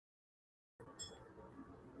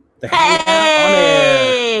The Hangout on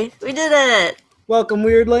Air. We did it. Welcome,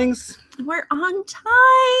 weirdlings. We're on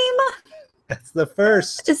time. That's the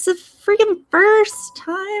first. It's the freaking first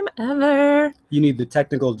time ever. You need the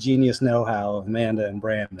technical genius know-how of Amanda and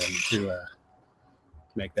Brandon to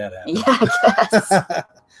make that happen. Yeah, I guess.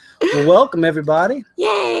 Well, welcome, everybody.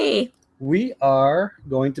 Yay. We are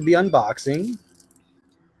going to be unboxing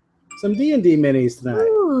some D&D minis tonight.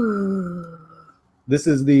 Ooh. This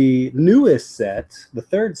is the newest set, the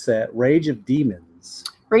third set, Rage of Demons.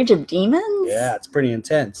 Rage of Demons? Yeah, it's pretty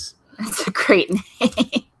intense. That's a great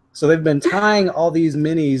name. So they've been tying all these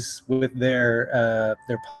minis with their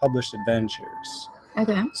published adventures.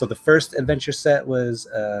 Okay. So the first adventure set was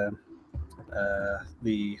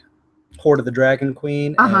the Horde of the Dragon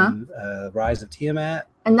Queen and Rise of Tiamat.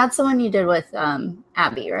 And that's the one you did with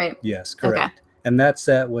Abby, right? Yes, correct. Okay. And that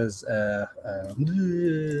set was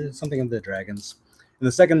something of the dragons. And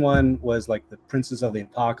the second one was like the Princes of the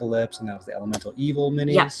Apocalypse, and that was the Elemental Evil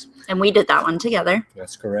minis. Yes, and we did that one together.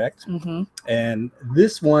 That's correct. Mm-hmm. And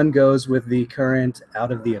this one goes with the current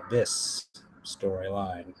Out of the Abyss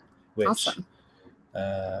storyline, which Awesome.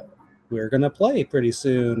 We're going to play pretty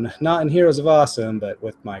soon. Not in Heroes of Awesome, but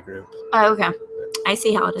with my group. Oh, okay. I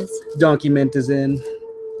see how it is. Donkey Mint is in.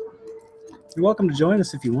 You're welcome to join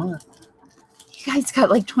us if you want. You guys got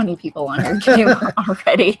like 20 people on your game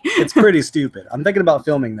already. It's pretty stupid. I'm thinking about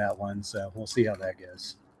filming that one, so we'll see how that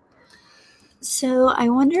goes. So I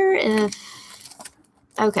wonder if...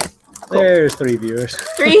 Okay. Cool. There's 3 viewers.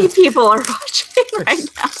 3 people are watching right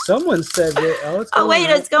now. Someone said that. Oh, it's Oh, going wait,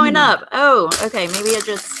 up. it's going up. Oh, okay. Maybe it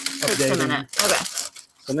just takes a Updating. minute. Okay.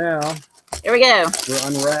 So now Here we go. we're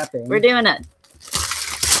unwrapping. We're doing it.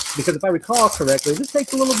 Because if I recall correctly, this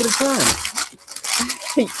takes a little bit of time.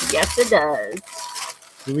 Yes, it does.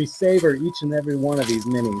 We savor each and every one of these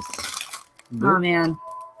minis. Oh, man.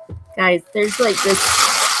 Guys, there's like this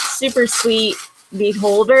super sweet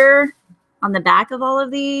beholder on the back of all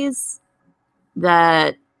of these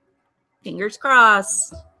that, fingers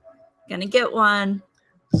crossed, gonna get one.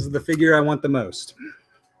 This is the figure I want the most.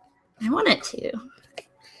 I want it to.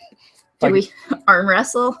 Do we arm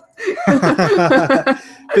wrestle?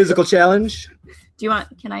 Physical challenge? Do you want,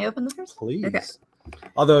 can I open the first? Please. Okay.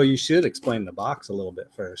 Although you should explain the box a little bit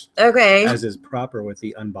first, Okay. as is proper with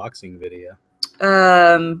the unboxing video.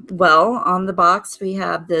 Well, on the box we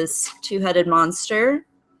have this 2-headed monster.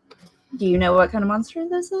 Do you know what kind of monster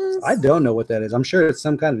this is? I don't know what that is. I'm sure it's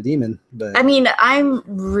some kind of demon, but I mean, I'm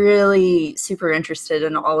really super interested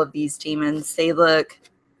in all of these demons. They look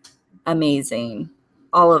amazing.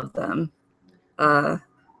 All of them.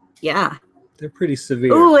 Yeah. they're pretty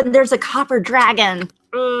severe. Ooh, and there's a copper dragon.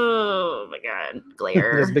 Oh my god.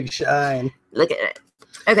 Glare. There's a big shine. Look at it.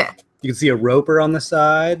 Okay. You can see a roper on the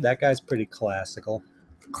side. That guy's pretty classical.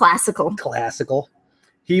 Classical.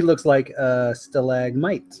 He looks like a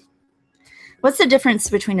stalagmite. What's the difference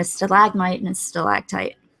between a stalagmite and a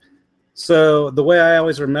stalactite? So the way I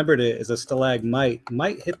always remembered it is a stalagmite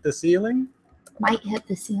might hit the ceiling. Might hit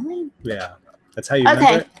the ceiling? Yeah, that's how you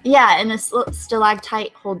remember it. Yeah, and a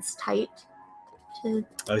stalactite holds tight.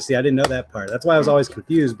 Oh, see, I didn't know that part. That's why I was always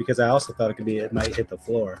confused, because I also thought it might hit the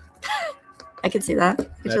floor. I can see that.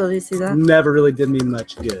 I can totally see that. Never really did me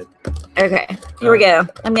much good. Okay, here we go.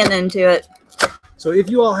 I'm getting into it. So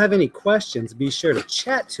if you all have any questions, be sure to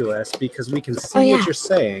chat to us, because we can see what you're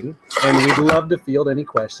saying, and we'd love to field any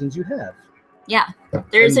questions you have. Yeah,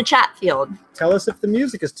 there's a chat field. Tell us if the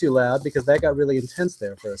music is too loud, because that got really intense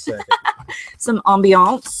there for a second. Some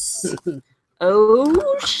ambiance.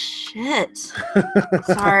 Oh, shit.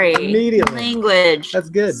 Sorry. Immediately. Language.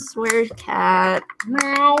 That's good. Swear cat.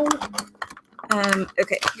 Meow.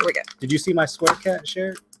 Okay, here we go. Did you see my Swear Cat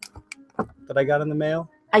shirt that I got in the mail?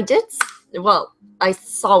 I did. Well, I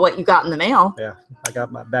saw what you got in the mail. Yeah, I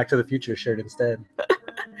got my Back to the Future shirt instead.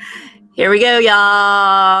 Here we go,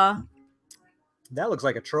 y'all. That looks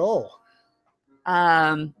like a troll.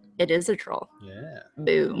 It is a troll. Yeah.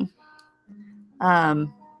 Boom.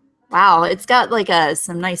 Wow, it's got like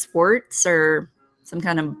some nice warts or some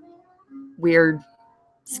kind of weird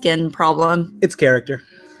skin problem. It's character.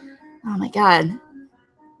 Oh my god.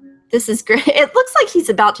 This is great. It looks like he's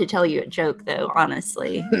about to tell you a joke though,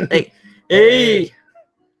 honestly. Like, hey,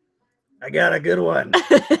 I got a good one.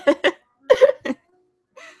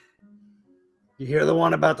 You hear the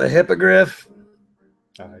one about the hippogriff?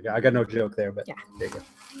 I got no joke there, but yeah. There you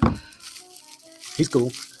go. He's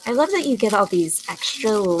cool. I love that you get all these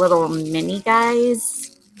extra little mini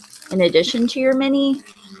guys in addition to your mini.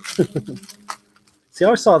 See, I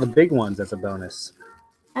always saw the big ones as a bonus.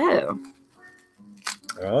 Oh.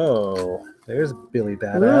 Oh, there's Billy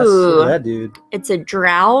Badass. Ooh. Look at that dude. It's a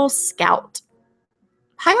Drow Scout.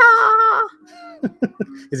 Hiya!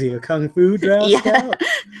 Is he a kung fu drow scout?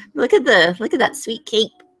 Look at that sweet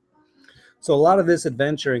cape. So a lot of this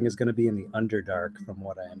adventuring is going to be in the Underdark, from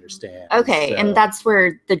what I understand. Okay, so, and that's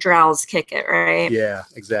where the drows kick it, right? Yeah,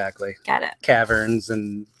 exactly. Got it. Caverns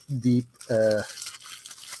and deep,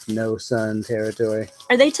 no sun territory.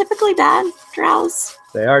 Are they typically bad, drows?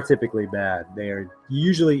 They are typically bad. They are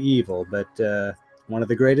usually evil, but one of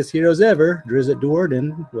the greatest heroes ever, Drizzt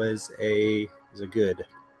Do'Urden, was a good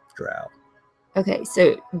drow. Okay,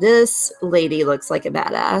 so this lady looks like a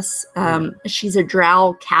badass. She's a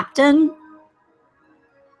drow captain.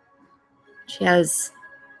 She has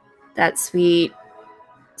that sweet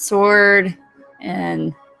sword,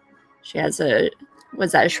 and she has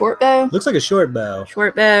was that a short bow? Looks like a short bow.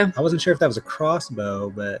 Short bow. I wasn't sure if that was a crossbow,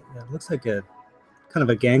 but it looks like a kind of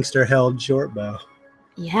a gangster-held short bow.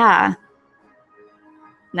 Yeah.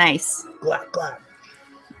 Wow. Glock, glock.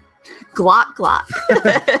 Glock, glock.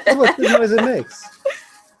 Look the noise it makes.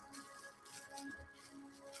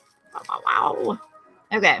 Wow.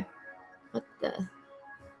 Okay. What the?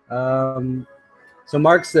 So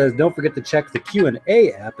Mark says, don't forget to check the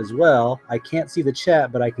Q&A app as well. I can't see the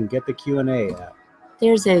chat, but I can get the Q&A app.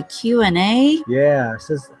 There's a Q&A? Yeah. It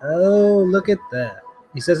says, oh, look at that.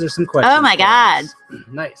 He says there's some questions. Oh my God.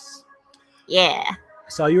 Nice. Yeah. I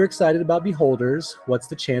saw you were excited about beholders. What's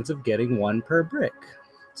the chance of getting one per brick?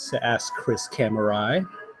 Asked Chris Camerai.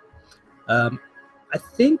 I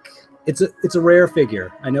think it's a rare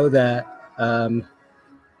figure. I know that.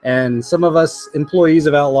 And some of us employees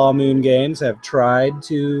of Outlaw Moon Games have tried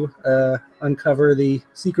to uncover the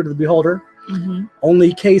secret of the beholder. Mm-hmm.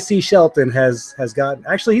 Only KC Shelton has gotten.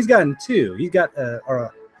 Actually, he's gotten two. He's got a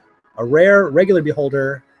rare regular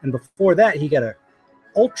beholder, and before that, he got a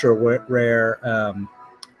ultra rare. I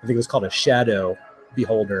think it was called a shadow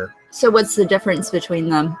beholder. So what's the difference between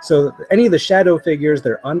them? So any of the shadow figures,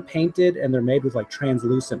 they're unpainted and they're made with like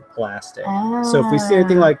translucent plastic. So if we see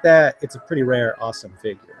anything like that, it's a pretty rare, awesome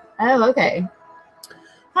figure. Oh, okay.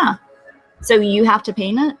 Huh. So you have to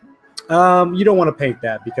paint it? You don't want to paint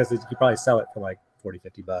that because you could probably sell it for like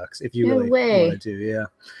 $40-50 if you No really way. wanted to. Yeah.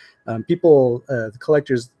 People, the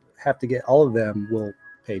collectors have to get, all of them will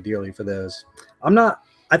pay dearly for those.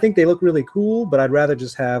 I think they look really cool, but I'd rather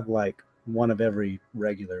just have like one of every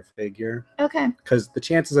regular figure. Okay. Because the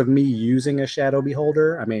chances of me using a shadow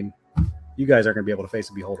beholder, I mean, you guys aren't going to be able to face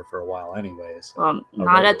a beholder for a while anyways. Well,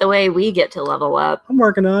 not at the way we get to level up. I'm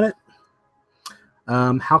working on it.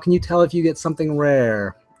 How can you tell if you get something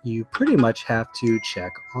rare? You pretty much have to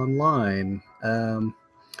check online.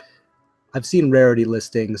 I've seen rarity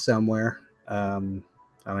listings somewhere. I don't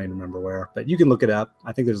even remember where, but you can look it up.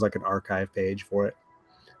 I think there's like an archive page for it.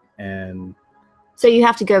 And so you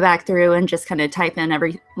have to go back through and just kind of type in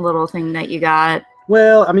every little thing that you got.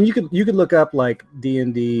 Well, I mean, you could look up like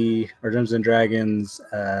D&D or Dungeons and Dragons,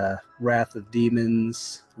 Wrath of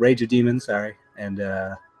Demons, Rage of Demons, sorry, and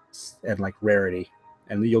like rarity,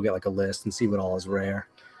 and you'll get like a list and see what all is rare.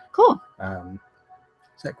 Cool.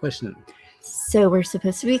 Is that question? So we're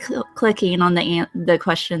supposed to be clicking on the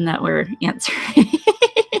question that we're answering.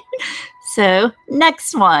 So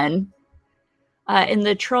next one. In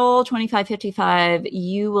the Troll 2555,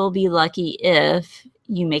 you will be lucky if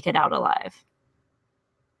you make it out alive.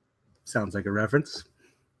 Sounds like a reference.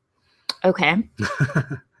 Okay. Thank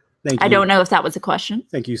you. I don't know if that was a question.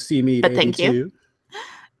 Thank you, C-Meat. But thank you.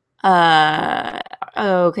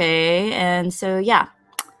 Okay. And so, yeah,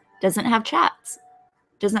 doesn't have chats.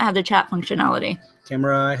 Doesn't have the chat functionality.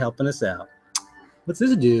 Camerai helping us out. What's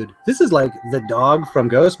this dude? This is like the dog from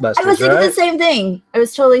Ghostbusters, I was thinking right? the same thing. I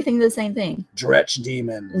was totally thinking the same thing. Dretch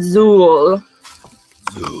Demon. Zool.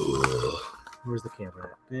 Where's the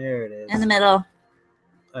camera? There it is. In the middle.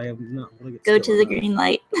 I am not. Go to the green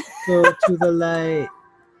light. Go to the light.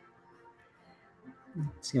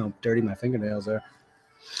 See how dirty my fingernails are.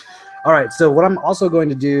 All right, so what I'm also going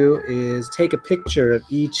to do is take a picture of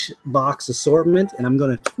each box assortment, and I'm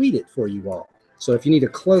going to tweet it for you all. So if you need a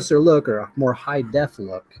closer look or a more high-def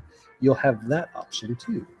look, you'll have that option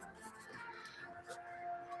too.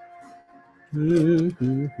 I'm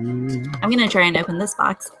going to try and open this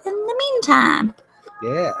box in the meantime.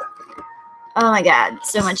 Yeah. Oh my God,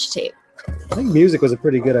 so much tape. I think music was a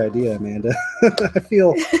pretty good idea, Amanda. I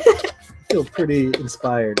feel pretty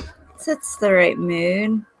inspired. Sets the right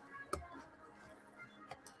mood.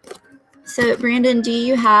 So, Brandon, do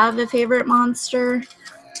you have a favorite monster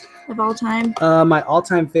of all time? My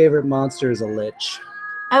all-time favorite monster is a lich.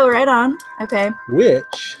 Oh, right on. Okay.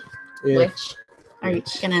 Which? Are you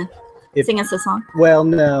gonna sing us a song? Well,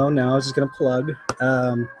 no. I was just gonna plug.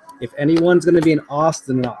 If anyone's gonna be in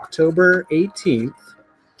Austin on October 18th,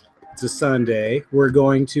 it's a Sunday, we're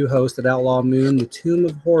going to host at Outlaw Moon the Tomb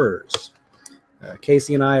of Horrors.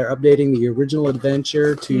 Casey and I are updating the original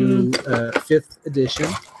adventure to 5th edition,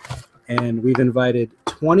 and we've invited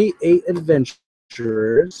 28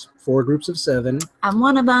 adventurers, 4 groups of 7. I'm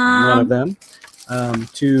one of them. One of them,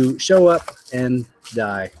 to show up and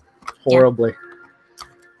die horribly,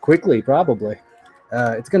 quickly, probably.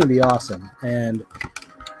 It's going to be awesome, and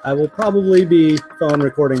I will probably be phone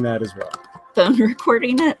recording that as well. Phone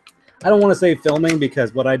recording it? I don't want to say filming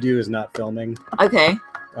because what I do is not filming. Okay.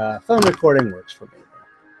 Phone recording works for me.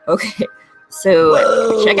 Okay. So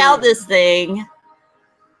Whoa. Check out this thing.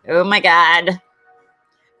 Oh my God.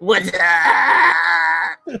 What's up?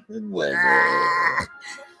 What's up?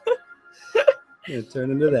 Turn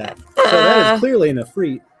into that. So that is clearly a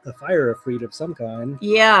fire efreet of some kind.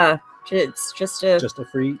 Yeah. It's just a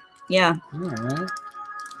efreet. Yeah. All right.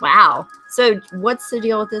 Wow. So what's the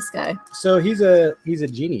deal with this guy? So he's a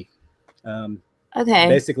genie. Okay.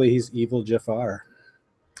 Basically, he's evil Jafar.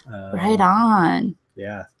 Right on.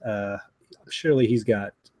 Yeah. Surely he's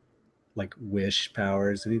got like wish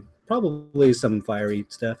powers and probably some fiery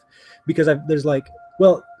stuff, because there's like,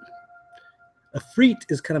 well, a freet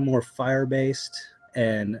is kind of more fire based,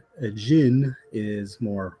 and a jinn is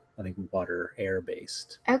more, I think, water, air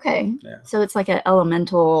based. Okay. Yeah. So it's like an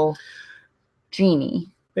elemental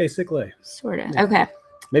genie. Basically. Sort of. Yeah. Okay.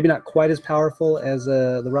 Maybe not quite as powerful as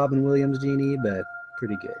the Robin Williams genie, but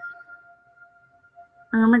pretty good.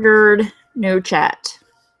 Ermagerd, no chat.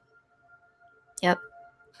 Yep.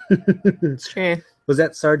 It's true. Was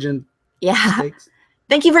that Sergeant? Yeah. Stakes?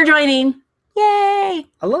 Thank you for joining. Yay.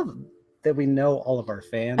 I love that we know all of our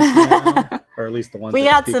fans now, or at least the ones We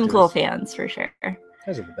that got speak some to cool us. fans for sure.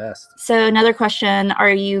 Those are the best. So another question,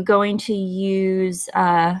 are you going to use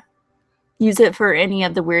it for any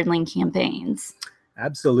of the Weirdling campaigns?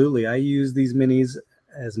 Absolutely. I use these minis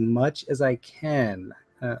as much as I can.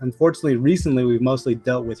 Unfortunately, recently we've mostly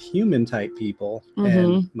dealt with human type people,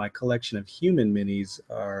 and my collection of human minis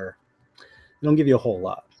they don't give you a whole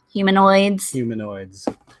lot. Humanoids.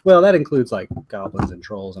 Well, that includes like goblins and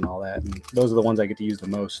trolls and all that, and those are the ones I get to use the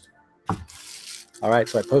most. All right,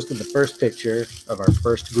 so I posted the first picture of our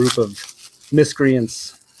first group of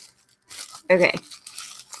miscreants. Okay.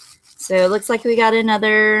 So it looks like we got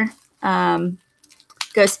another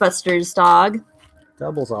Ghostbusters dog.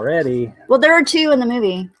 Doubles already. Well, there are 2 in the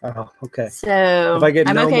movie. Oh, okay. So if I get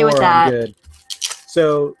I'm no okay more, with that. I'm good.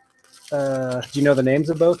 So, do you know the names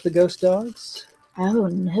of both the ghost dogs? Oh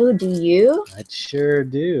no, do you? I sure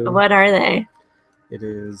do. What are they? It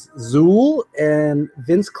is Zool and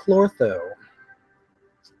Vince Clortho.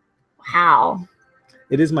 Wow.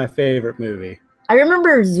 It is my favorite movie. I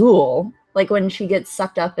remember Zool, like when she gets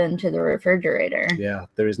sucked up into the refrigerator. Yeah,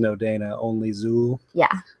 there is no Dana, only Zool.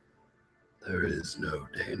 Yeah. There is no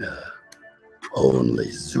Dana, only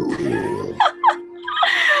Zool.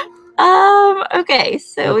 Okay,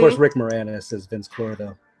 so And of course, Rick Moranis is Vince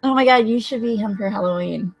Clortho. Oh my God, you should be him for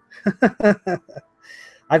Halloween.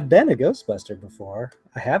 I've been a Ghostbuster before.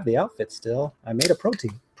 I have the outfit still. I made a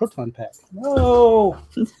proton pack. Whoa!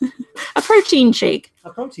 A protein shake. A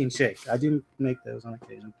protein shake. I do make those on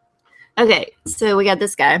occasion. Okay, so we got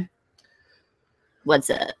this guy. What's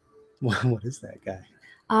it? What is that guy?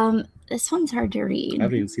 This one's hard to read. I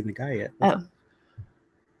haven't even seen the guy yet. Oh.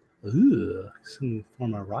 Ooh, some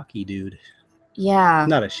form of rocky dude. Yeah.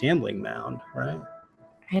 Not a shambling mound, right?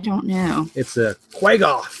 I don't know. It's a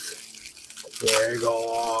Quagoth.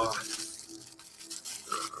 Quagoth.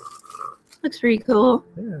 Looks pretty cool.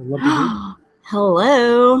 Yeah, lumpy dude.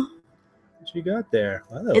 Hello. What you got there?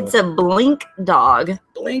 Oh, It's a blink dog.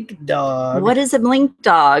 blink dog. What is a blink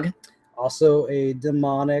dog? Also a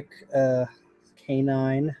demonic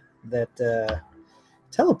canine that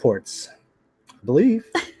teleports, I believe.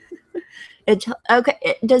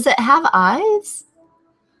 Does it have eyes?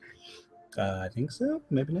 I think so.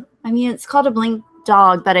 Maybe not. I mean, it's called a blink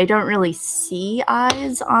dog, but I don't really see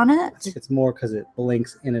eyes on I it. think it's more because it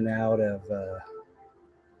blinks in and out of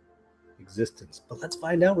existence. But let's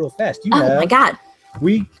find out real fast. Oh my God.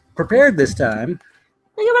 We prepared this time.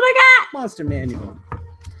 Look at what I Monster manual.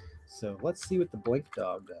 So let's see what the blink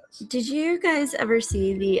dog does. got. Did you guys ever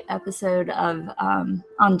see the episode of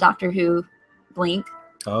on Doctor Who, Blink?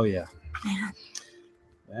 Oh yeah. Man,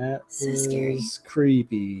 That So scary. is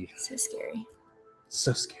creepy. so scary.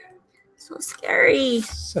 So scary. So scary.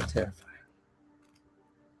 So terrifying.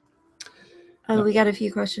 Oh, we got a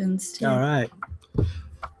few questions too. All right.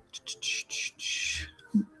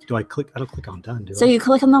 Do I click? I don't click on done, do So I? you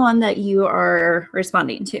click on the one that you are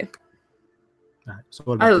responding to. All right. So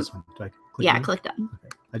what about Oh, this one? Do I click Yeah, done? click done. Okay.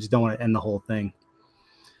 I just don't want to end the whole thing.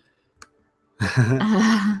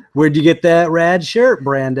 Where'd you get that rad shirt,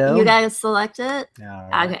 Brando? You guys select it? All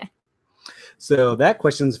right. Okay. So that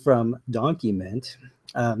question's from Donkey Mint.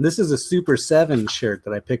 This is a Super 7 shirt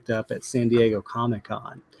that I picked up at San Diego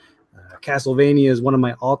Comic-Con. Castlevania is one of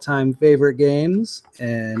my all-time favorite games,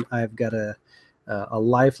 and I've got a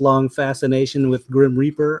lifelong fascination with Grim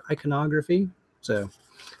Reaper iconography. So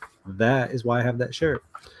that is why I have that shirt.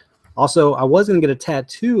 Also, I was going to get a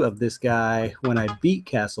tattoo of this guy when I beat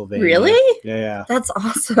Castlevania. Really? Yeah. That's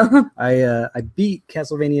awesome. I beat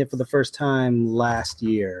Castlevania for the first time last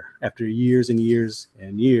year after years and years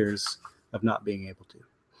and years of not being able to.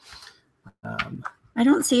 I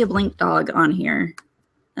don't see a blink dog on here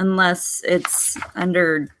unless it's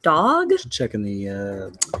under dog. Checking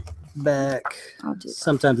the back. I'll do that.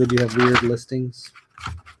 Sometimes they do have weird listings.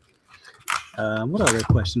 What other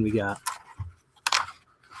question we got?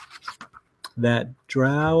 That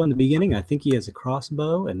drow in the beginning, I think he has a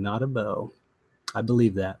crossbow and not a bow. I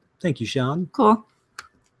believe that. Thank you, Sean. Cool.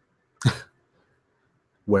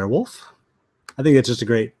 Werewolf? I think that's just a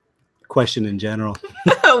great question in general.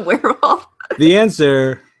 Werewolf. The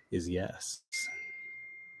answer is yes.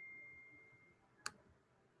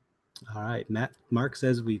 All right, Mark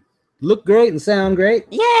says we look great and sound great.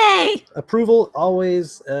 Yay! Approval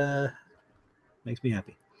always makes me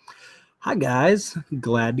happy. Hi guys,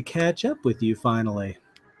 glad to catch up with you finally.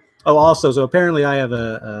 Oh, also, so apparently I have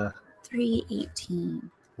a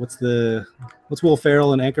 318. what's Will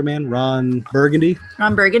Ferrell and Anchorman? Ron Burgundy.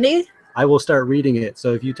 Ron Burgundy? I will start reading it.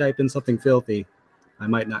 So if you type in something filthy, I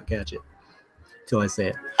might not catch it till I say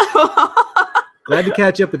it. Glad to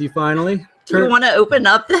catch up with you finally. Do you want to open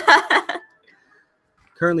up that?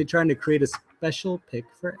 Currently trying to create a special pick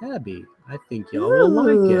for Abby. I think y'all will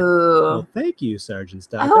like it. Well, thank you, Sergeant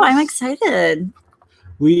Stockus. Oh, I'm excited.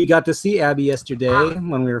 We got to see Abby yesterday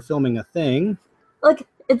when we were filming a thing. Look,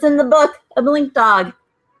 it's in the book, a blink dog.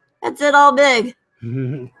 That's it all big.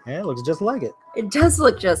 Yeah, it looks just like it. It does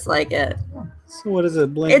look just like it. So what is a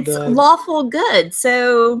blink It's dog? lawful good,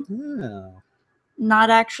 so Oh,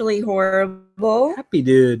 not actually horrible. happy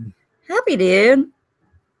dude. Happy dude.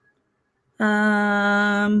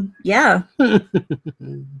 Yeah,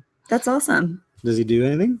 that's awesome. Does he do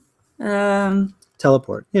anything? Yeah,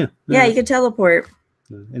 Teleport. Yeah. you could teleport.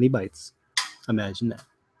 And he bites. Imagine that.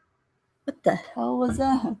 What the hell was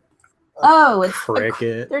that? Oh, it's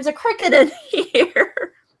Cricket. there's a cricket in here.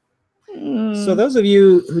 So those of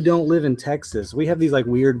you who don't live in Texas, we have these like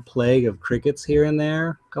weird plague of crickets here and there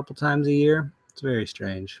a couple times a year. It's very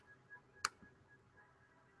strange.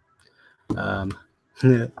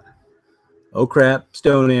 Oh crap,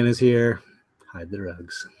 Stone Ann is here. Hide the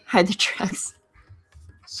drugs. Hide the trucks.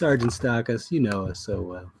 Sergeant Stockus, you know us so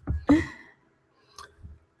well.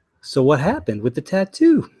 So what happened with the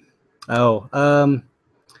tattoo? Oh,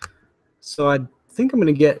 so I think I'm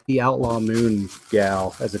gonna get the Outlaw Moon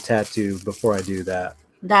gal as a tattoo before I do that.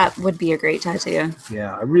 That would be a great tattoo.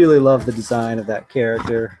 Yeah, I really love the design of that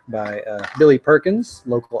character by Billy Perkins,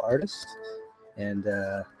 local artist, and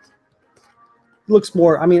looks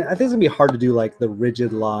more. I mean, I think it's gonna be hard to do like the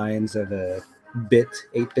rigid lines of a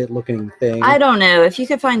 8-bit looking thing. I don't know if you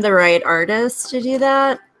could find the right artist to do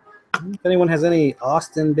that. If anyone has any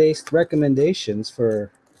Austin-based recommendations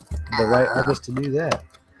for the right artist to do that.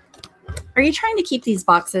 Are you trying to keep these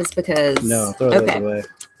boxes because? No, throw those away.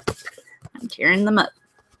 I'm tearing them up.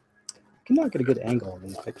 I cannot get a good angle on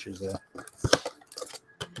these pictures though.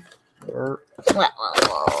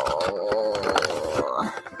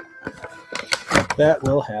 That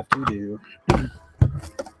will have to do.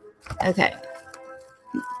 Okay.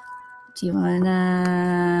 Do you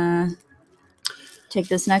wanna take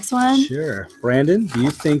this next one? Sure. Brandon, do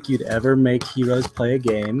you think you'd ever make heroes play a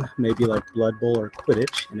game, maybe like Blood Bowl or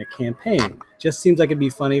Quidditch, in a campaign? Just seems like it'd be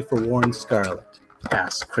funny for Warren Scarlet.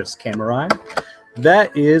 Asks Chris Cameron.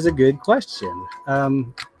 That is a good question.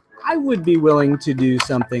 I would be willing to do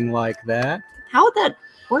something like that. How would that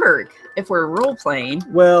work if we're role playing?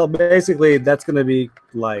 Well, basically, that's going to be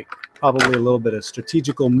like probably a little bit of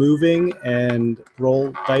strategical moving and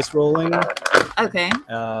dice rolling. Okay.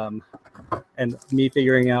 And me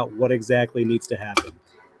figuring out what exactly needs to happen.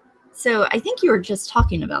 So I think you were just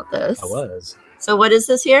talking about this. I was. So what is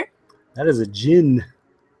this here? That is a gin.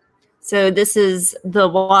 So this is the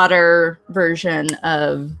water version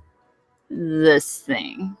of this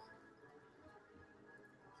thing.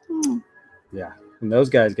 Yeah. When those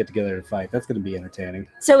guys get together to fight, that's going to be entertaining.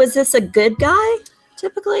 So is this a good guy,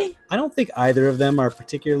 typically? I don't think either of them are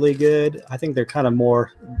particularly good. I think they're kind of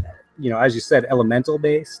more, as you said, elemental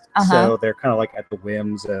based. So they're kind of like at the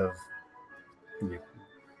whims of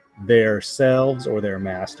their selves or their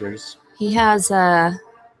masters. He has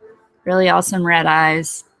Really awesome red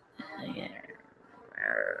eyes.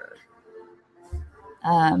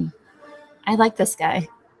 I like this guy.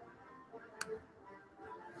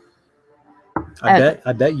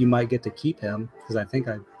 I bet you might get to keep him because I think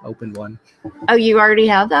I opened one. Oh, you already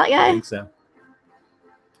have that I guy? think so.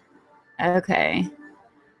 Okay.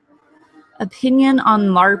 Opinion on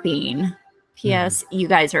LARPing. P.S. You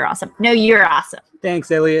guys are awesome. No, you're awesome. Thanks,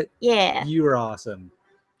 Elliot. Yeah. You are awesome.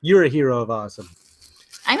 You're a hero of awesome.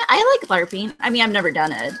 I like LARPing. I mean, I've never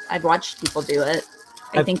done it. I've watched people do it.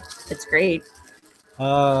 I think it's great.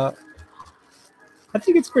 I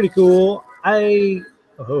think it's pretty cool.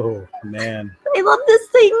 Oh man, I love this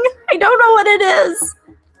thing. I don't know what it is.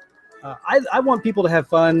 I want people to have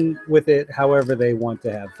fun with it however they want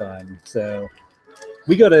to have fun. So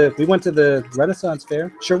we went to the Renaissance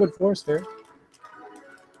Fair, Sherwood Forest Fair.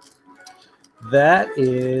 That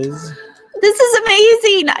is. This is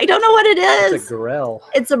amazing. I don't know what it is. It's a grell.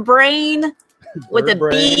 It's a brain with a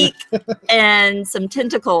beak and some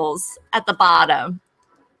tentacles at the bottom.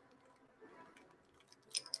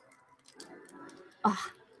 Oh,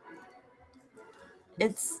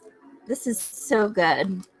 this is so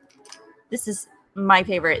good. This is my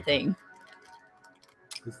favorite thing.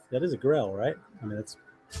 That is a grell, right? I mean, that's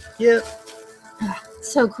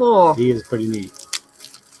so cool. He is pretty neat.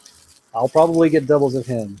 I'll probably get doubles of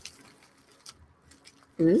him.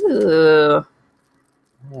 Ooh.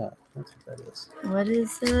 Yeah, that's what that is. What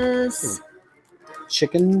is this?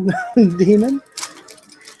 Chicken demon?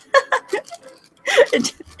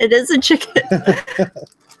 It is a chicken.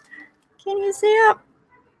 Can you see it?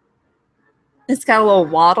 It's got a little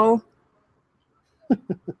waddle.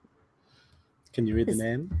 Can you read the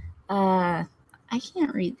name? I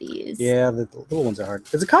can't read these. Yeah, the little ones are hard.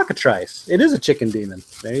 It's a cockatrice. It is a chicken demon.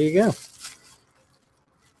 There you go.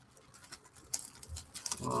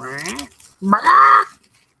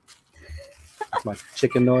 My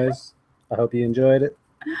chicken noise. I hope you enjoyed it.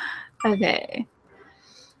 Okay.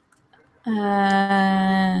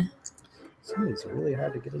 It's really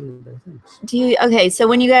hard to get into their things. Okay, so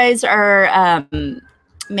when you guys are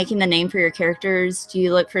making the name for your characters, do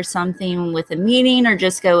you look for something with a meaning or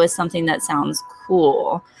just go with something that sounds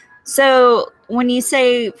cool? So when you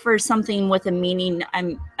say for something with a meaning,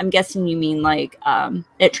 I'm guessing you mean like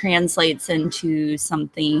it translates into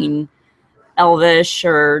something elvish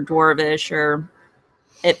or dwarvish, or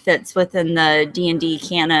it fits within the D&D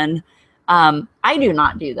canon. I do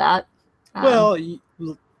not do that. Well,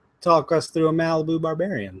 talk us through a Malibu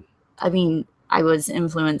barbarian. I mean, I was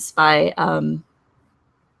influenced by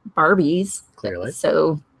Barbies. Clearly.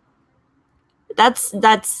 So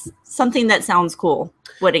that's something that sounds cool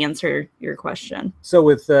would answer your question. So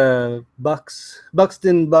with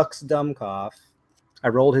Buxton Bucks Dumbcough, I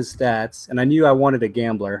rolled his stats and I knew I wanted a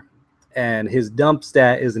gambler, and his dump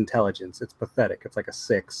stat is intelligence. It's pathetic. It's like a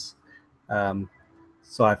 6. So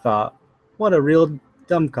I thought, what a real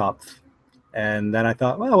Dumbkopf. And then I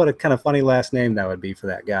thought, well, what a kind of funny last name that would be for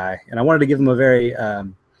that guy. And I wanted to give him a very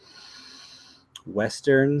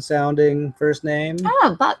Western sounding first name.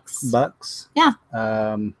 Oh, Bucks. Bucks. Yeah.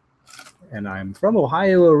 And I'm from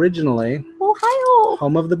Ohio originally. Ohio.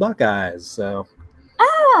 Home of the Buckeyes. So.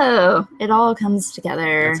 Oh, it all comes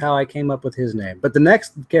together. That's how I came up with his name. But the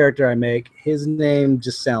next character I make, his name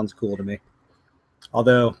just sounds cool to me.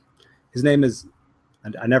 Although his name is,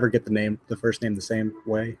 I never get the first name the same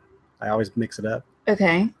way. I always mix it up.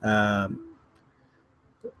 Okay.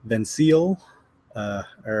 Vencil,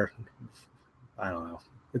 or I don't know.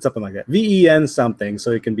 It's something like that. VEN something, so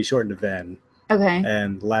it can be shortened to Ven. Okay.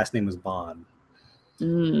 And the last name was Bond.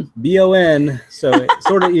 BON. So it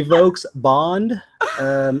sort of evokes Bond,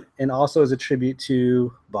 and also is a tribute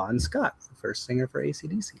to Bon Scott, the first singer for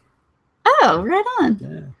AC/DC. Oh, right on.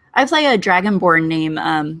 Yeah. I play a Dragonborn named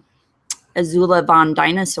Azula Von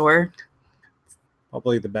Dinosaur.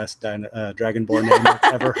 Probably the best Dragonborn name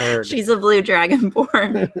I've ever heard. She's a blue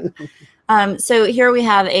Dragonborn. So here we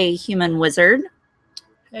have a human wizard.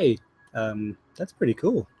 Hey, that's pretty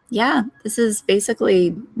cool. Yeah, this is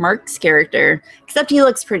basically Mark's character, except he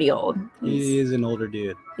looks pretty old. He is an older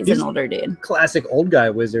dude. He's an older dude. Classic old guy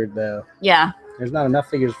wizard, though. Yeah. There's not enough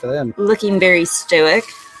figures for them. Looking very stoic.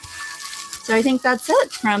 So I think that's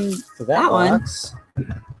it from that box.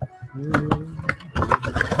 one.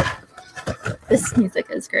 This music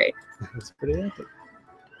is great. It's pretty epic.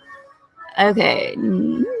 Okay.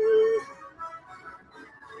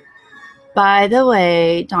 By the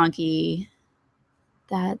way, Donkey,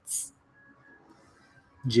 that's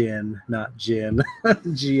Gin, not gin.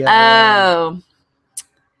 Gin. Oh.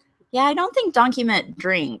 Yeah, I don't think Donkey meant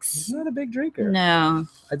drinks. He's not a big drinker. No.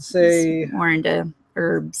 I'd say he's more into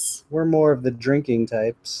herbs. We're more of the drinking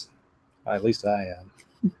types. At least I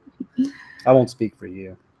am. I won't speak for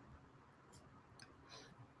you.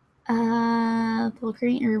 Will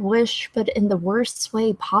grant your wish, but in the worst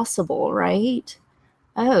way possible, right?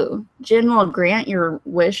 Oh, Jin will grant your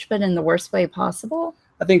wish, but in the worst way possible?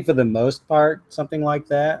 I think for the most part, something like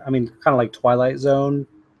that. I mean, kind of like Twilight Zone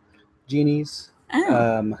genies.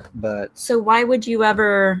 Oh. But So why would you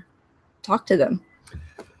ever talk to them?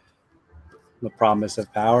 the promise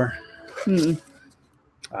of power, Hmm.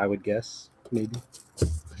 I would guess, maybe.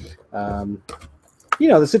 You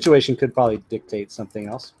know, the situation could probably dictate something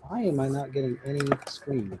else. Why am I not getting any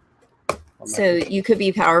screen? So you could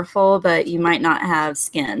be powerful, but you might not have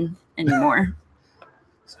skin anymore.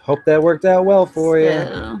 Hope that worked out well for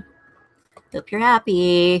you. Hope you're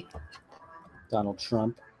happy. Donald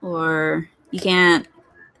Trump. Or you can't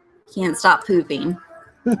stop pooping.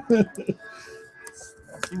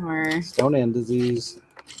 Or Stone end disease.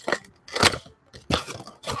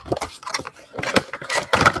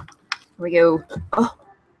 Here we go. Oh.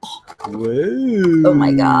 Whoa. Oh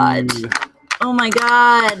my god. Oh my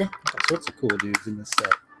god. All sorts of cool dudes in this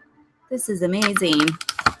set. This is amazing.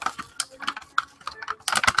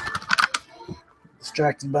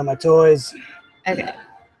 Distracted by my toys. Okay.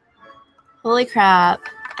 Holy crap.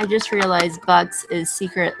 I just realized Bucks is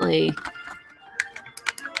secretly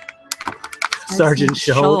Sergeant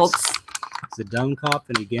Schultz. He's a dumb cop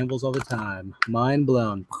and he gambles all the time. Mind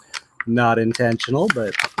blown. Not intentional,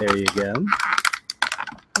 but there you go.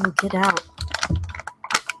 Oh, get out.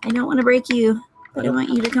 I don't want to break you, but I want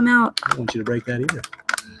you to come out. I don't want you to break that either.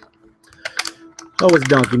 Oh, it's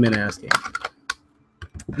Donkeyman asking.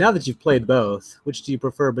 Now that you've played both, which do you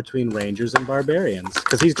prefer between Rangers and Barbarians?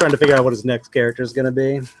 Because he's trying to figure out what his next character is going to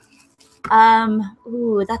be.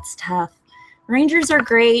 Ooh, that's tough. Rangers are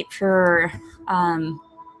great for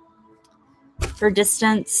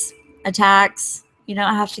distance attacks. You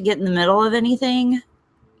don't have to get in the middle of anything.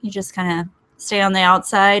 You just kind of stay on the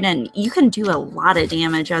outside, and you can do a lot of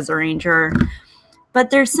damage as a Ranger. But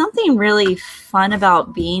there's something really fun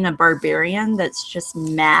about being a Barbarian that's just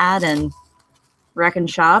mad and wrecking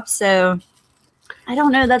shop. So I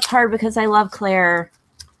don't know. That's hard because I love Claire.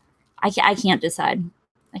 I can't decide.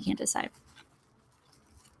 I can't decide.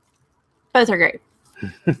 Both are great.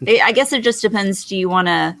 I guess it just depends. Do you want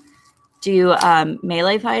to do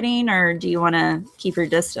melee fighting or do you want to keep your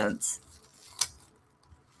distance?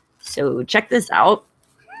 So check this out.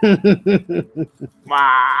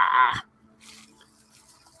 Wow.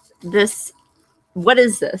 This, what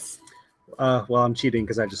is this? Well, I'm cheating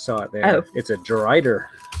because I just saw it there. Oh. It's a Drider.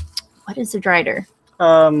 What is a Drider?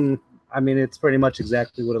 I mean, it's pretty much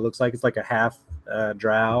exactly what it looks like. It's like a half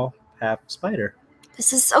drow, half spider.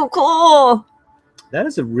 This is so cool. That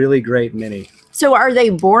is a really great mini. So are they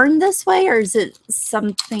born this way, or is it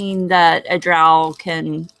something that a drow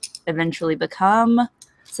can eventually become?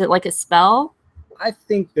 Is it like a spell? I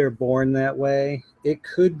think they're born that way. It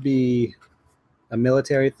could be a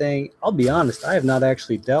military thing. I'll be honest, I have not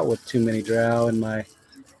actually dealt with too many drow in my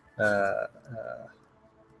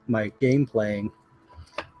my game playing.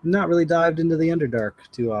 Not really dived into the Underdark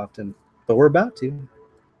too often, but we're about to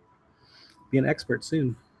be an expert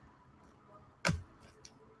soon.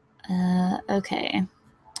 Okay.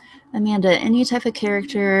 Amanda, any type of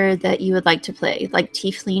character that you would like to play, like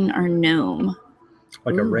tiefling or gnome?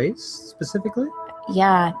 Like a race specifically?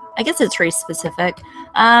 Yeah, I guess it's race specific.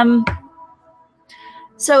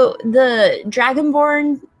 So the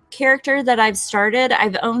Dragonborn character that I've started,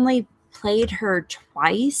 I've only played her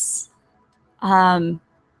twice. So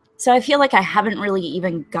I feel like I haven't really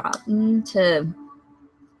even gotten to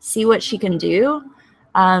see what she can do.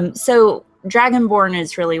 So Dragonborn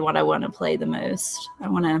is really what I want to play the most. I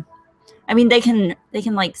mean, they can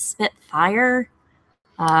like spit fire.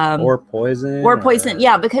 Or poison. Or poison,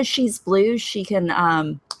 yeah, because she's blue, she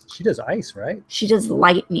can she does ice, right? She does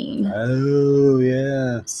lightning. Oh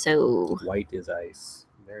yeah. So white is ice.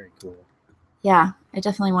 Very cool. Yeah, I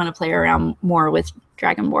definitely want to play around more with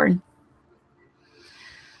Dragonborn.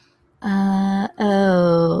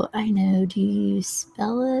 Oh, I know. Do you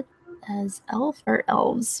spell it as elf or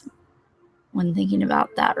elves when thinking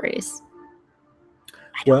about that race?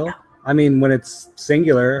 I don't know. I mean, when it's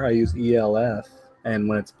singular, I use ELF, and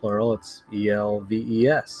when it's plural, it's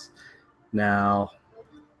ELVES. Now,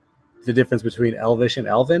 the difference between Elvish and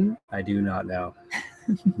Elven, I do not know.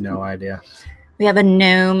 No idea. We have a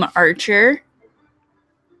gnome archer.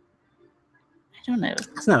 I don't know.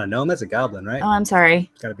 It's not a gnome. That's a goblin, right? Oh, I'm sorry.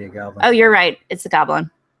 It's got to be a goblin. Oh, you're right. It's a goblin.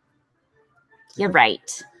 You're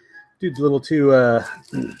right. Dude's a little too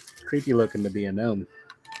creepy looking to be a gnome.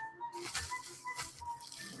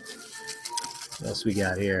 What else we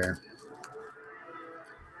got here?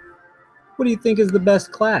 what do you think is the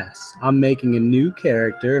best class? I'm making a new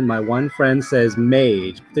character, and my one friend says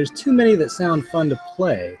mage. There's too many that sound fun to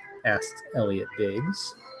play, asked Elliot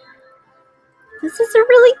Biggs. This is a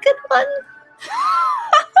really good one.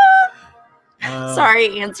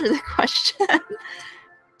 Sorry, answer the question.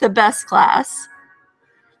 The best class.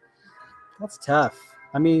 That's tough.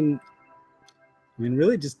 I mean,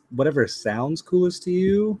 really just whatever sounds coolest to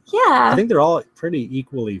you. Yeah. I think they're all pretty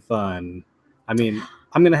equally fun. I mean,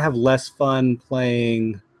 I'm going to have less fun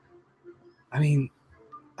playing. I mean,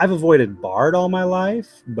 I've avoided Bard all my life,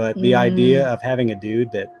 but the idea of having a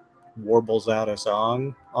dude that warbles out a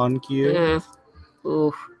song on cue.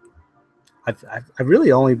 Oof. I've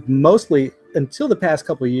really only mostly until the past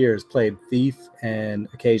couple of years played Thief and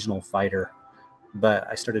occasional Fighter, but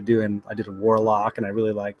I did a Warlock and I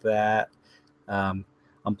really liked that. I'm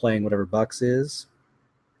playing whatever Bucks is.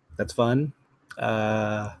 That's fun.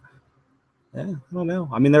 Yeah, I don't know.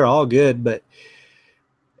 I mean, they're all good, but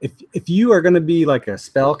if you are going to be like a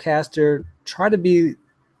spellcaster, try to be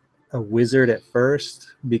a wizard at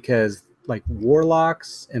first, because like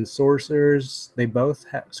warlocks and sorcerers,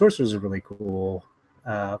 sorcerers are really cool,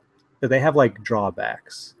 but they have like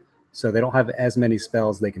drawbacks, so they don't have as many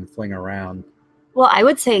spells they can fling around. Well, I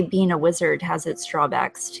would say being a wizard has its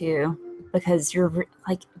drawbacks too, because you're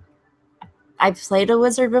like, I've played a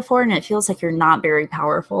wizard before and it feels like you're not very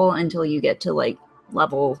powerful until you get to like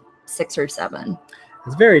level 6 or 7.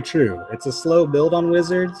 It's very true. It's a slow build on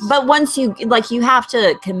wizards. But once you have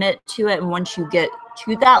to commit to it, and once you get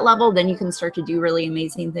to that level, then you can start to do really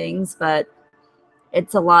amazing things. But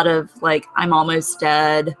it's a lot of like, I'm almost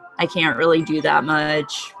dead. I can't really do that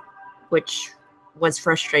much, which was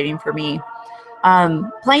frustrating for me.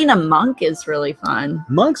 Playing a monk is really fun.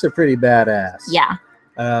 Monks are pretty badass. Yeah.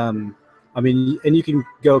 I mean, and you can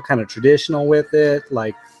go kind of traditional with it,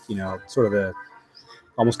 like, sort of the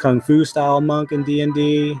almost kung fu style monk in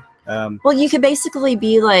D&D. Well, you could basically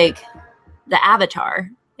be like the Avatar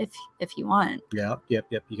if you want. Yep. You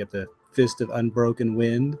get the Fist of Unbroken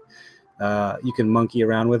Wind. You can monkey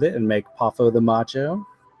around with it and make Pafo the Macho.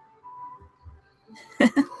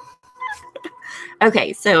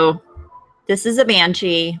 Okay, so this is a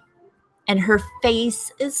banshee, and her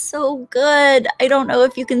face is so good. I don't know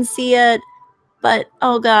if you can see it, but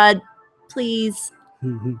oh God, please.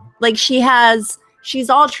 Like she's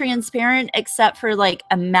all transparent except for like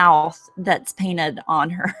a mouth that's painted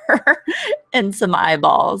on her and some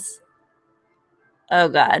eyeballs. Oh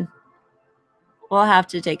God. We'll have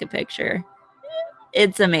to take a picture.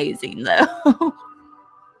 It's amazing though.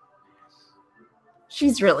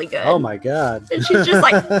 She's really good. Oh my God. And she's just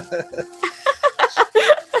like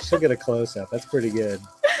she'll get a close up. That's pretty good.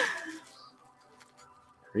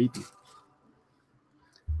 Creepy.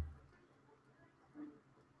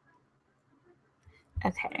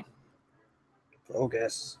 Okay.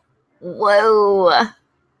 Focus. Whoa.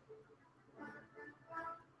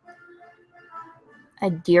 A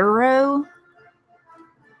Diro?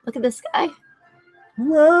 Look at this guy.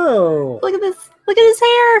 Whoa. Look at this. Look at his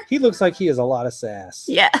hair. He looks like he has a lot of sass.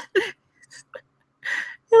 Yeah. It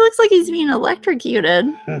looks like he's being electrocuted.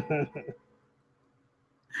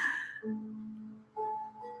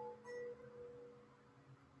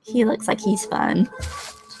 He looks like he's fun.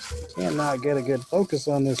 Can't not get a good focus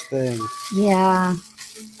on this thing. Yeah.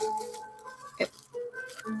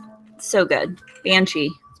 So good.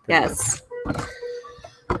 Banshee. Yes.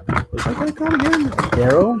 What's that guy called again?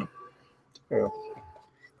 Daryl? Oh.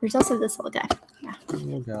 There's also this little guy. Yeah.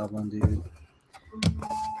 Oh, goblin, dude.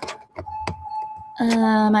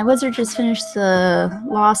 My wizard just finished the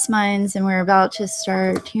Lost Mines, and we're about to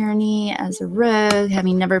start Tyranny as a rogue,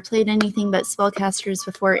 having never played anything but spellcasters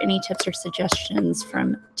before. Any tips or suggestions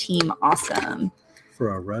from Team Awesome?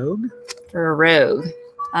 For a rogue? For a rogue.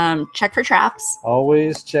 Check for traps.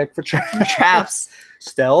 Always check for traps. Traps.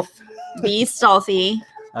 Stealth. Be stealthy.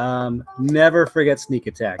 Never forget sneak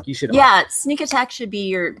attack. You should. Yeah, sneak attack should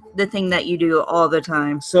be the thing that you do all the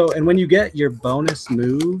time. So, and when you get your bonus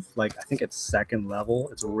move, like I think it's 2nd level,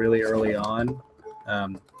 it's really early on.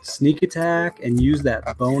 Sneak attack and use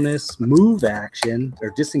that bonus move action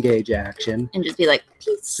or disengage action, and just be like,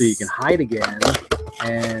 peace. So you can hide again,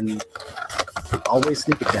 and always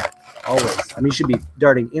sneak attack. Always. I mean, you should be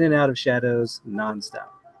darting in and out of shadows nonstop.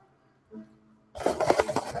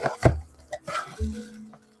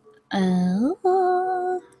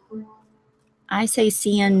 I say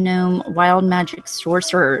Sea Gnome Wild Magic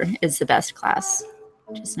Sorcerer is the best class.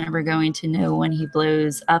 Just never going to know when he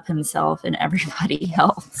blows up himself and everybody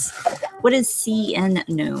else. What is Sea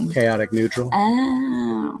Gnome? Chaotic neutral.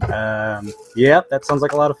 Oh. Yep, that sounds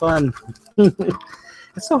like a lot of fun.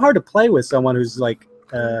 It's so hard to play with someone who's like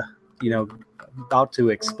about to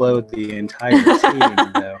explode the entire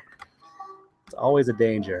team, though. It's always a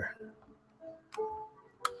danger.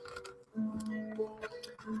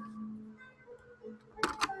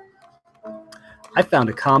 I found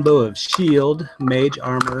a combo of shield, mage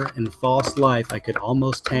armor, and false life I could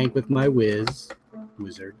almost tank with my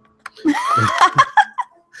wizard.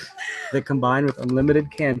 That combined with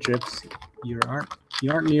unlimited cantrips, you aren't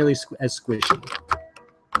nearly as squishy.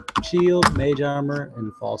 Shield, mage armor,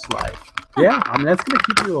 and false life. Yeah, I mean that's gonna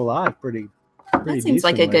keep you alive pretty That seems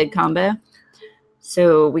like a good combo.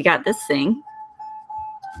 So we got this thing.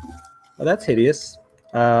 Oh, that's hideous.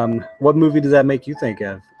 What movie does that make you think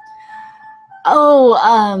of? Oh,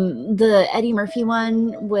 the Eddie Murphy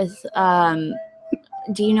one with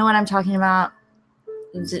do you know what I'm talking about?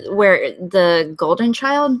 Where the golden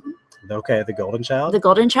child? Okay, the golden child. The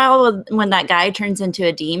golden child, when that guy turns into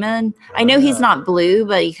a demon. I know he's not blue,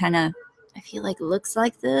 but he kind of, I feel like, looks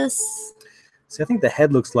like this. See, I think the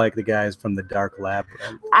head looks like the guys from the Dark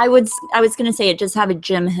Labyrinth. I was gonna say it just have a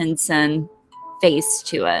Jim Henson face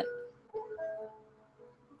to it.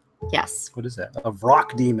 Yes. What is that? A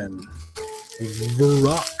rock demon.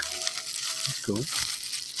 Rock. That's cool.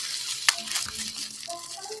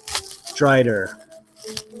 Strider.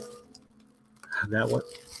 That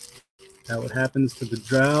what happens to the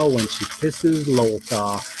drow when she pisses Lolth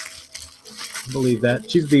off. I believe that.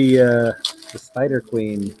 She's the spider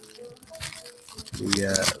queen.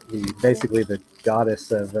 The basically the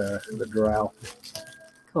goddess of the drow.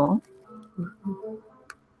 Cool.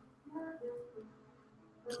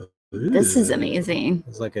 This is amazing.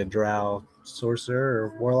 It's like a drow sorcerer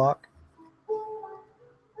or warlock.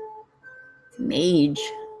 Mage.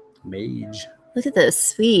 Look at this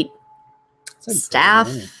sweet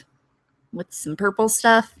staff with some purple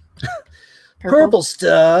stuff. Purple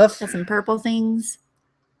stuff. Got some purple things.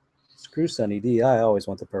 Screw Sunny D. I always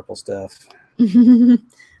want the purple stuff.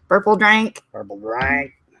 Purple drank. Purple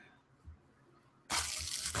drank.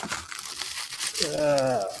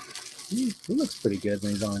 He looks pretty good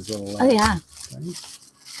when he's on his little. Oh yeah.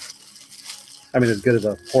 I mean, as good as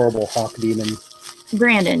a horrible hawk demon.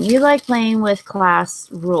 Brandon, you like playing with class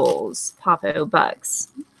rules, Popo Bucks.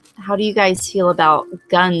 How do you guys feel about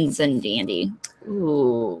guns in D&D?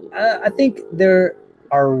 Ooh. I think there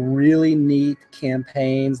are really neat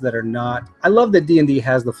campaigns that are not. I love that D&D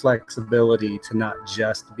has the flexibility to not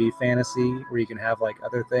just be fantasy, where you can have like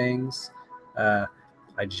other things. I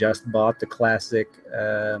just bought the classic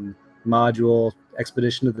module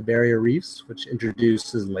Expedition of the Barrier Reefs, which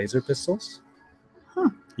introduces laser pistols,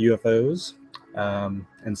 UFOs, and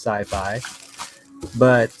sci-fi.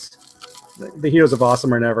 But the Heroes of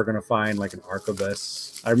Awesome are never going to find like an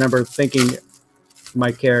arquebus. I remember thinking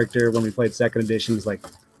my character when we played second edition was like,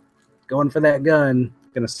 going for that gun,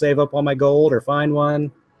 going to save up all my gold or find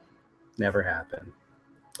one. Never happened.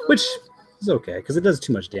 Which is okay, because it does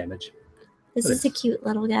too much damage. This is a cute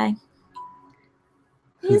little guy.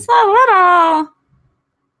 He's so little.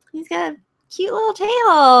 He's got a cute little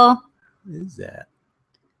tail. What is that?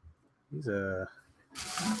 He's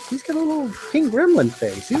got a little pink gremlin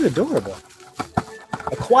face. He's adorable.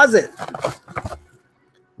 A Quasit.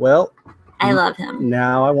 Well, I love him.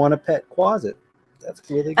 Now I want a pet Quasit. That's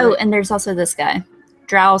really good. Oh, and there's also this guy,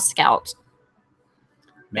 Drow Scout.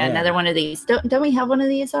 Man. Yeah, another one of these. Don't we have one of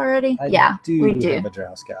these already? We do have a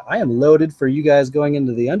Drow Scout. I am loaded for you guys going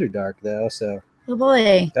into the Underdark though, so oh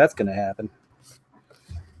boy, that's gonna happen.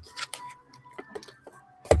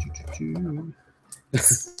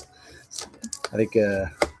 I think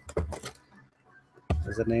is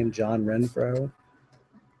the name John Renfro?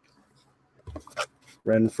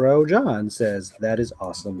 Renfro John says that is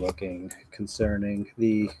awesome looking concerning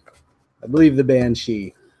I believe the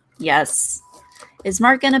Banshee. Yes. Is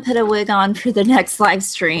Mark gonna put a wig on for the next live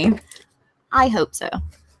stream? I hope so.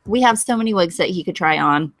 We have so many wigs that he could try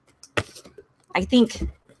on. I think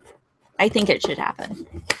it should happen.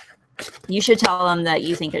 You should tell him that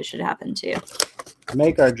you think it should happen too.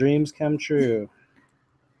 Make our dreams come true.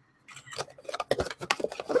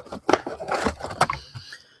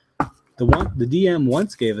 The DM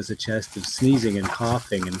once gave us a chest of sneezing and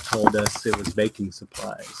coughing and told us it was baking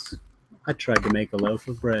supplies. I tried to make a loaf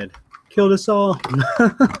of bread. Killed us all.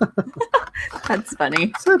 That's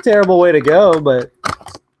funny. It's a terrible way to go, but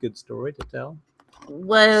good story to tell.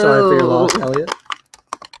 Whoa. Sorry for your loss, Elliot.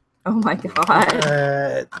 Oh my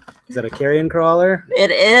god. Is that a carrion crawler?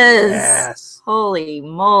 It is. Yes. Holy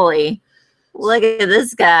moly. Look at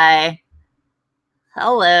this guy.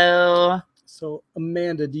 Hello. So,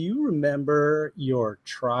 Amanda, do you remember your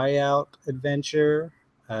tryout adventure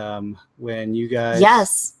when you guys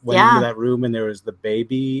yes. went into that room and there was the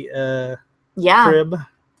baby crib?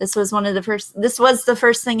 This was one of the first. This was the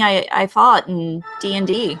first thing I fought in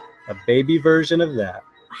D&D. A baby version of that.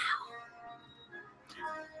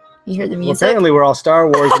 You hear the Well, music? apparently we're all Star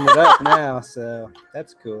Warsing it up now, so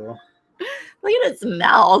that's cool. Look at its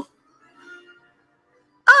mouth.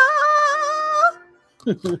 Ah!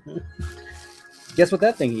 Guess what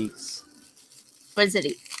that thing eats? What does it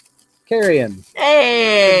eat? Carrion.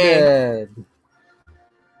 Hey! Dead.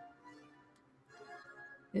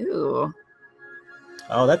 Ooh.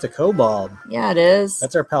 Oh, that's a kobold. Yeah, it is.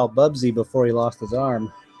 That's our pal Bubsy before he lost his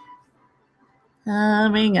arm. There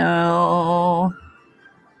we go.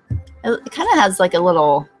 It kind of has like a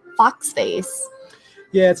little fox face.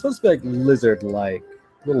 Yeah, it's supposed to be like lizard-like.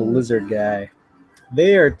 Little lizard guy.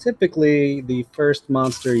 They are typically the first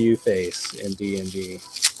monster you face in D&D.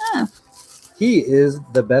 Huh. He is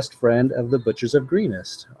the best friend of the Butchers of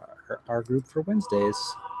Greenest, our group for Wednesdays.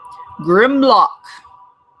 Grimlock.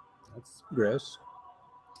 That's gross.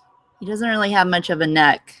 He doesn't really have much of a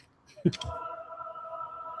neck.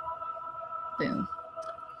 Boom.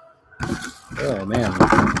 Oh, man.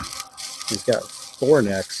 He's got 4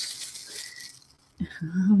 necks.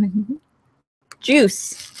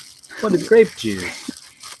 Juice. What is grape juice?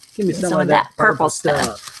 Give me some of that purple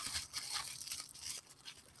stuff.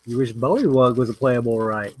 You wish Bullywug was a playable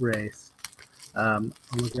race. Oh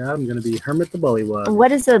my god, I'm going to be Hermit the Bullywug.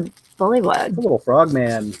 What is a It's bullywug? a little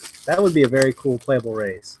frogman. That would be a very cool playable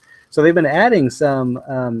race. So they've been adding some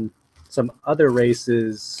other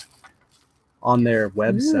races on their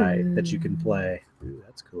website that you can play. Ooh,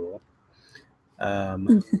 that's cool.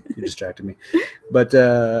 You distracted me. But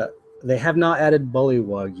they have not added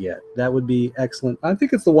Bullywug yet. That would be excellent. I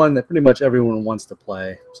think it's the one that pretty much everyone wants to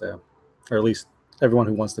play. So, or at least everyone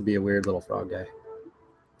who wants to be a weird little frog guy.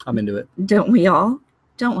 I'm into it. Don't we all?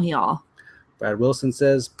 Don't we all? Brad Wilson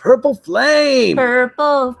says, Purple Flame!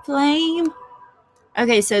 Purple flame.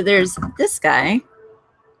 Okay, so there's this guy.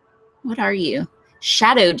 What are you?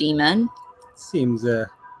 Shadow demon. Seems, so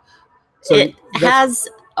it that's- has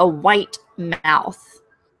a white mouth.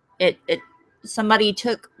 Somebody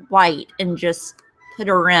took white and just put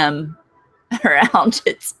a rim around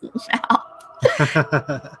its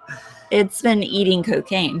mouth. It's been eating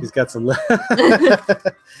cocaine. He's got some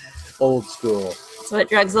old school. That's what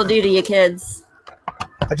drugs will do to you kids.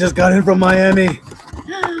 I just got in from Miami.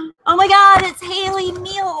 Oh my god, it's Haley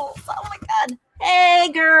Mills. Oh my god.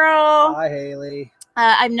 Hey girl. Hi, Haley.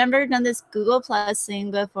 I've never done this Google Plus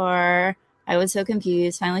thing before. I was so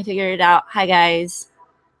confused. Finally figured it out. Hi guys.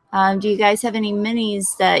 Do you guys have any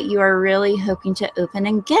minis that you are really hoping to open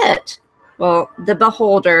and get? Well, the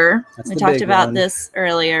Beholder. That's We the talked big about one. this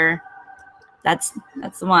earlier. That's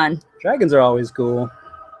the one. Dragons are always cool.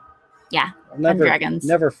 Yeah, Never, dragons.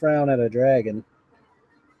 Never frown at a dragon.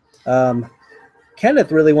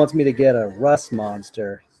 Kenneth really wants me to get a rust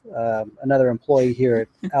monster, another employee here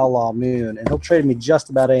at Outlaw Moon, and he'll trade me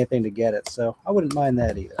just about anything to get it, so I wouldn't mind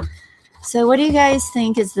that either. So what do you guys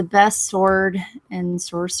think is the best sword and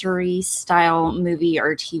sorcery style movie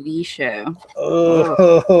or TV show?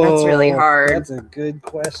 Oh, that's really hard. That's a good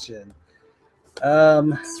question.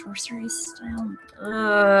 Sorcery style?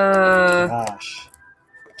 Gosh.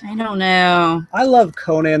 I don't know. I love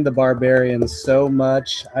Conan the Barbarian so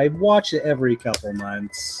much. I watch it every couple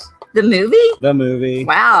months. The movie? The movie.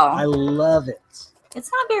 Wow. I love it. It's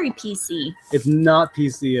not very PC. It's not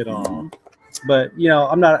PC at all. But, you know,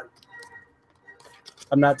 I'm not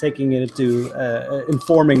taking it into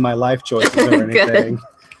informing my life choices or anything.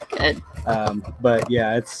 Good. But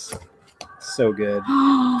yeah, it's so good.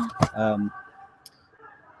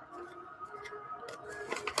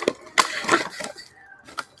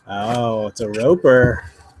 Oh, it's a roper.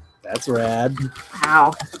 That's rad.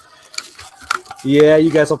 Wow. Yeah,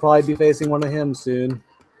 you guys will probably be facing one of him soon,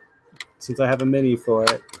 since I have a mini for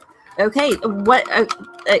it. Okay, what?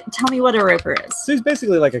 Tell me what a roper is. So he's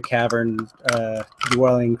basically like a cavern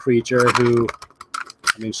dwelling creature who,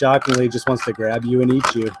 I mean, shockingly just wants to grab you and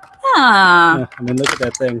eat you. Ah. I mean, look at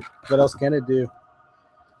that thing. What else can it do?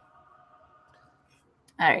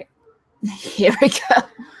 All right. Here we go.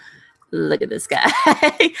 Look at this guy.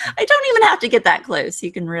 I don't even have to get that close.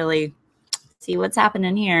 You can really see what's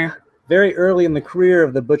happening here. Very early in the career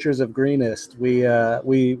of the Butchers of Greenest, we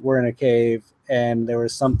were in a cave and there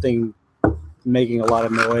was something making a lot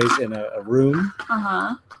of noise in a room.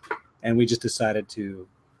 Uh-huh. And we just decided to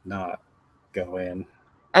not go in.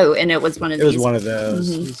 Oh, and it was one of these. It was one of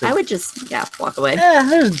those. Mm-hmm. So, I would just, walk away.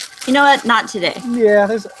 yeah, You know what? Not today.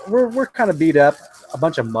 yeah, we're kind of beat up. A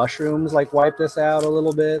bunch of mushrooms like wiped us out a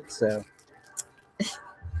little bit. So.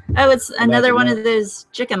 Oh, it's another one that. of those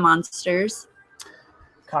chicken monsters.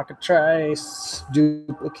 Cockatrice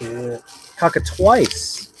duplicate.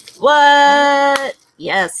 Cockatwice. What?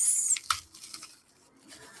 Yes.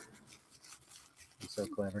 I'm so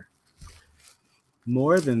clever.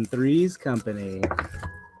 More Than Three's Company.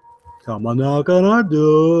 Come on, knock on our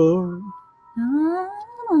door.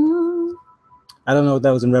 I don't know what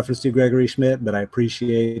that was in reference to, Gregory Schmidt, but I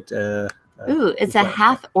appreciate. Ooh, it's a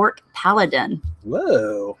half orc paladin.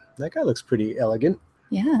 Whoa, that guy looks pretty elegant.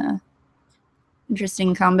 Yeah.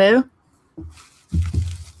 Interesting combo.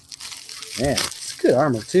 Man, it's good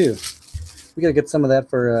armor too. We gotta get some of that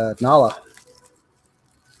for Nala.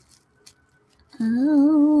 We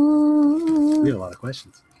have a lot of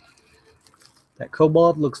questions. That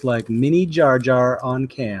kobold looks like mini Jar Jar on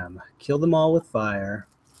cam. Kill them all with fire.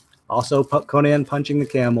 Also, Conan punching the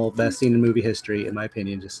camel, best scene in movie history, in my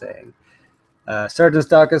opinion, just saying. Sergeant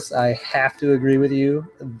Stakis, I have to agree with you.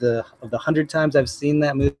 Of the 100 times I've seen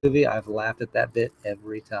that movie, I've laughed at that bit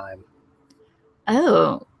every time.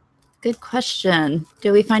 Oh, good question.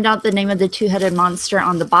 Did we find out the name of the two-headed monster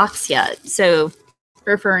on the box yet? So,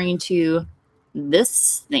 referring to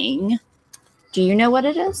this thing, do you know what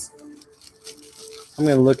it is? I'm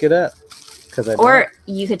going to look it up. Or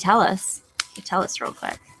you could tell us. You could tell us real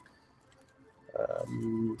quick.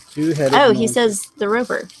 Two-headed monster. He says the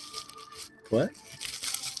roper. What?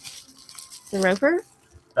 The roper?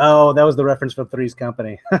 Oh, that was the reference for Three's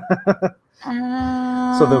Company.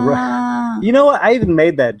 So you know what? I even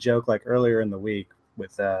made that joke like earlier in the week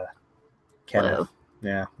with Kenneth. Whoa.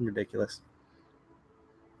 Yeah, ridiculous.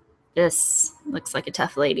 This looks like a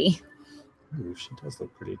tough lady. Ooh, she does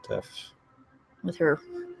look pretty tough. With her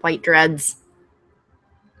white dreads.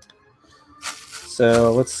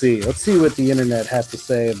 So let's see. Let's see what the internet has to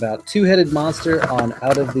say about two-headed monster on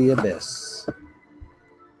Out of the Abyss.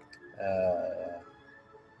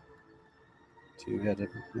 Two-headed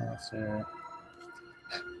monster.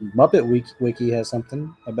 Muppet Wiki has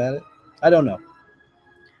something about it. I don't know.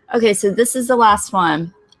 Okay, so this is the last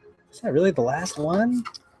one. Is that really the last one?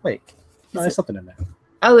 Wait, no, there's something in there.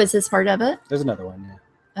 Oh, is this part of it? There's another one,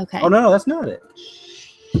 yeah. Okay. Oh, no, that's not it.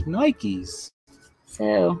 Nikes.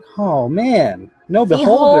 So. Oh, man. No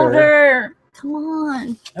Beholder. Come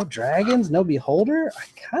on. No dragons, no Beholder. I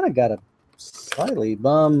kind of got a slightly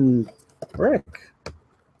bum brick.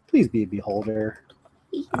 Please be a Beholder.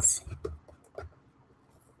 Please.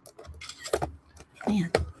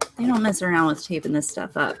 Man, they don't mess around with taping this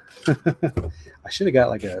stuff up. I should have got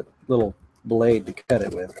like a little blade to cut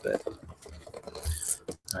it with, but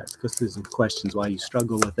all right, let's go through some questions while you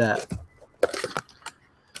struggle with that.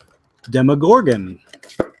 Demogorgon.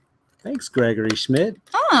 Thanks, Gregory Schmidt.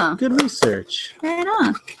 Oh. Good research. Right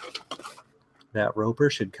on. That roper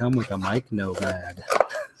should come with a mic nomad.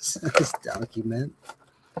 Says document.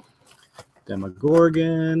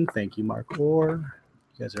 Demogorgon. Thank you, Mark Orr.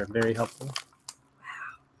 You guys are very helpful.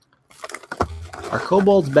 Are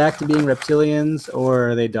kobolds back to being reptilians, or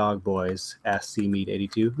are they dog boys? Asked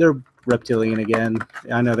Cmeat82. They're reptilian again.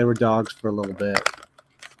 I know they were dogs for a little bit,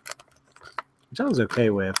 which I was okay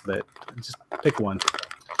with, but just pick one.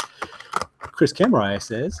 Chris Camerai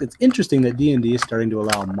says, it's interesting that D&D is starting to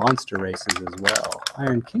allow monster races as well.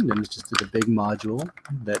 Iron Kingdoms just did a big module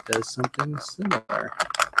that does something similar.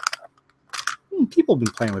 People have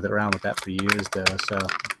been playing with it around with that for years, though. So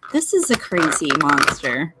this is a crazy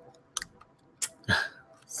monster.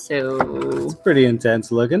 So it's pretty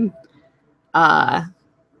intense looking.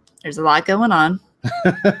 There's a lot going on.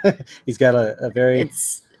 He's got a very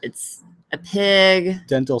it's a pig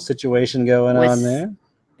dental situation going on there.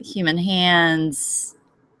 Human hands.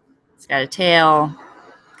 It's got a tail.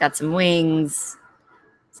 Got some wings.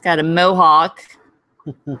 It's got a mohawk.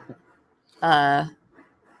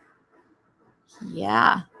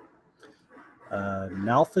 Yeah.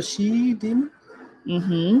 Nalfashi demon?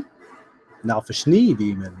 Mm-hmm. Nalfashni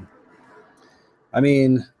demon. I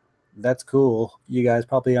mean, that's cool. You guys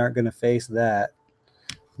probably aren't going to face that.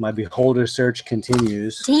 My Beholder search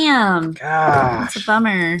continues. Damn. Gosh. That's a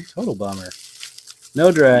bummer. Total bummer.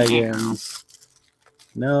 No dragons.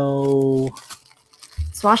 No.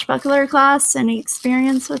 Swashbuckler class, any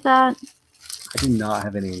experience with that? I do not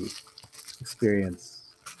have any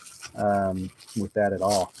experience with that at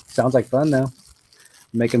all. Sounds like fun, though.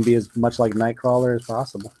 Make them be as much like Nightcrawler as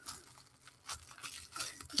possible.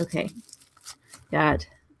 Okay. Got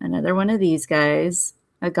another one of these guys.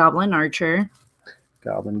 A goblin archer.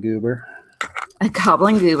 Goblin goober. A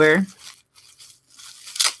goblin goober.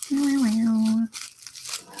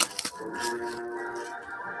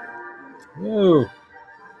 Whoa.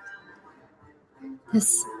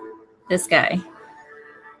 This guy.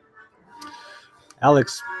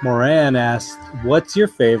 Alex Moran asked, "What's your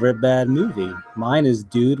favorite bad movie?" Mine is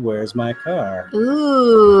Dude, Where's My Car?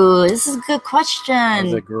 Ooh, this is a good question.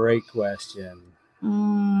 That's a great question.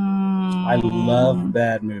 I love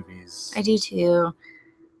bad movies. I do too.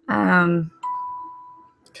 Gosh,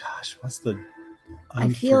 what's the... I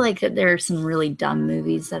feel like that there are some really dumb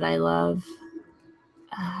movies that I love.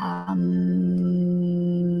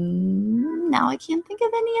 Now I can't think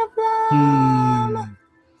of any of them.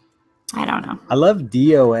 I don't know. I love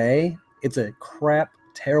DOA. It's a crap,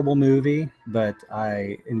 terrible movie, but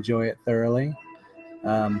I enjoy it thoroughly.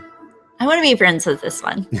 I want to be friends with this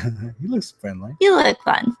one. He looks friendly. You look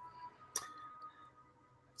fun.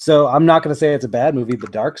 So I'm not going to say it's a bad movie,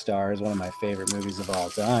 but Dark Star is one of my favorite movies of all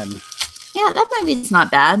time. Yeah, that movie's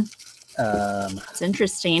not bad. It's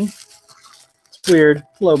interesting. It's weird,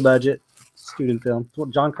 low budget, student film.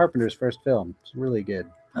 It's John Carpenter's first film. It's really good.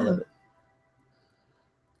 I love it.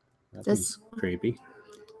 That's creepy.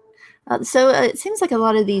 So it seems like a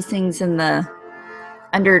lot of these things in the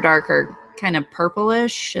Underdark are kind of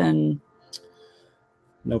purplish and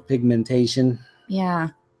no pigmentation. Yeah.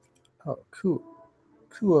 Oh,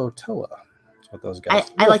 Kuotoa. That's what those guys.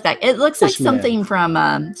 I like that. It looks like something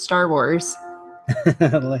from Star Wars.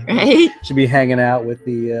 Like, right? Should be hanging out with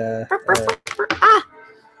the.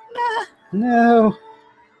 No.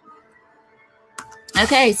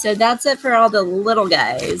 Okay, so that's it for all the little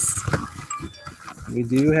guys. We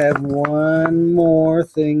do have one more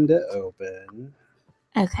thing to open.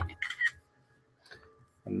 Okay.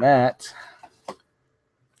 And that.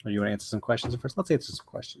 Or you want to answer some questions first? Let's answer some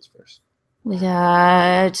questions first. We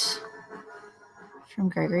got from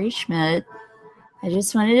Gregory Schmidt. I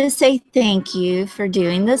just wanted to say thank you for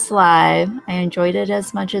doing this live. I enjoyed it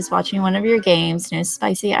as much as watching one of your games. No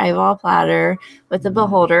spicy eyeball platter with the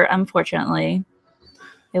beholder, unfortunately.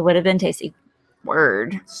 It would have been tasty.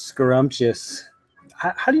 Word. Scrumptious.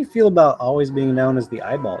 How do you feel about always being known as the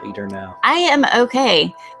eyeball eater now? I am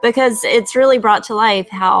okay because it's really brought to life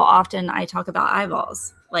how often I talk about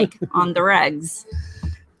eyeballs, like on the regs.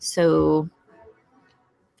 So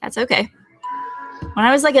that's okay. When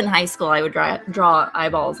I was like in high school, I would draw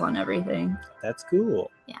eyeballs on everything. That's cool.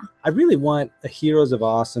 Yeah. I really want a Heroes of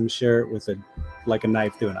Awesome shirt with a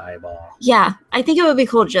knife through an eyeball. Yeah, I think it would be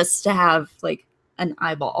cool just to have like an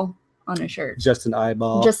eyeball on a shirt. Just an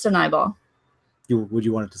eyeball. Just an eyeball. Would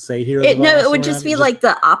you want it to say Heroes of Awesome? No, it would just be like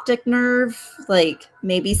the optic nerve, like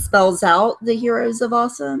maybe spells out the Heroes of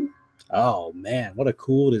Awesome. Oh man, what a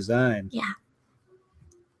cool design. Yeah.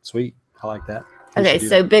 Sweet. I like that. Okay,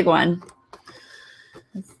 so big one.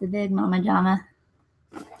 That's the big Mama Jama.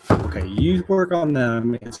 Okay, you work on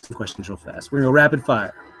them. Answer some questions real fast. We're going to go rapid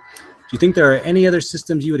fire. Do you think there are any other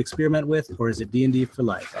systems you would experiment with, or is it D&D for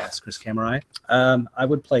life? Asked Chris Camerai. I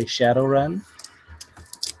would play Shadowrun.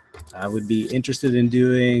 I would be interested in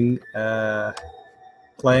doing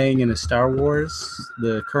playing in a Star Wars,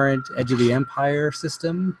 the current Edge of the Empire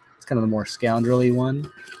system. It's kind of the more scoundrelly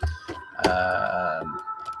one. I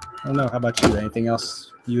don't know. How about you? Anything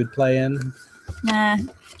else you would play in? Nah.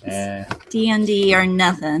 D&D or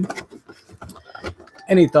nothing.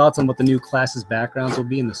 Any thoughts on what the new classes' backgrounds will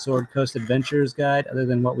be in the Sword Coast Adventures guide, other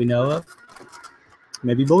than what we know of?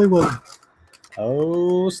 Maybe Bullywug.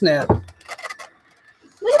 Oh, snap.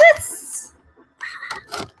 Look at this.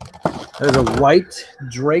 There's a white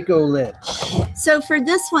Draco Lich. So for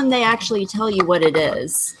this one, they actually tell you what it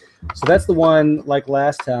is. So that's the one, like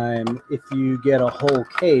last time, if you get a whole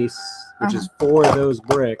case, which is 4 of those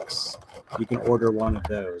bricks, you can order one of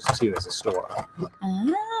those too as a store.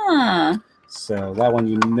 Ah. So that one,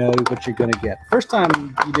 you know what you're going to get. First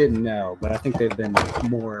time you didn't know, but I think they've been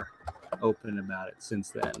more open about it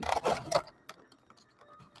since then.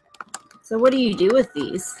 So what do you do with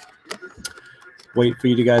these? Wait for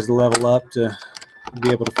you guys to level up to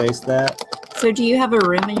be able to face that. So do you have a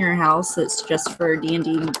room in your house that's just for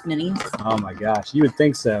D&D minis? Oh my gosh, you would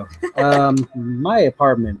think so. My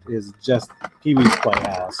apartment is just Pee-wee's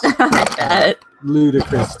Playhouse. I bet.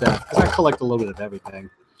 Ludicrous stuff, because I collect a little bit of everything.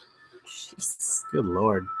 Jeez. Good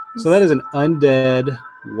Lord. So that is an undead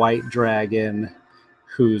white dragon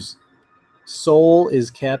whose soul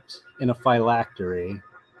is kept in a phylactery,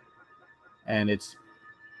 and it's,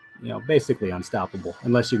 basically unstoppable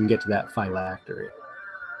unless you can get to that phylactery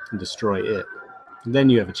and destroy it. And then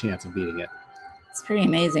you have a chance of beating it. It's pretty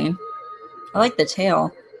amazing. I like the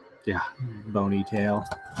tail. Yeah, bony tail.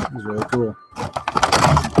 It was really cool.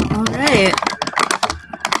 All right.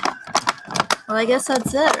 Well, I guess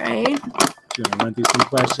that's it, right? Do you want to run through some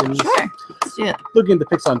questions? Sure. Let's do it. Looking at the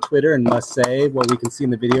pics on Twitter, and must say, what we can see in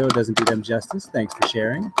the video doesn't do them justice. Thanks for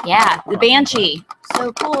sharing. Yeah, the Banshee.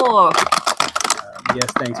 So cool.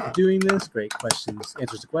 Yes, thanks for doing this. Great questions,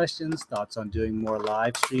 answers to questions. Thoughts on doing more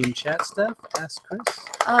live stream chat stuff? Ask Chris.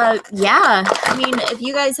 Yeah. I mean, if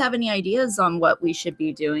you guys have any ideas on what we should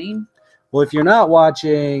be doing. Well, if you're not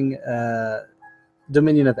watching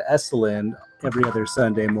Dominion of Esselin every other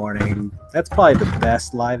Sunday morning, that's probably the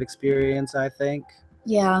best live experience, I think.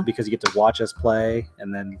 Yeah. Because you get to watch us play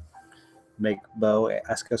and then make Bo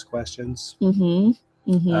ask us questions.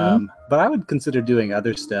 But I would consider doing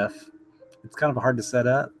other stuff. It's kind of hard to set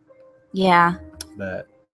up. Yeah. But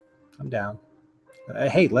I'm down.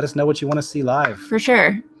 Hey, let us know what you want to see live. For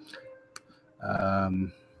sure.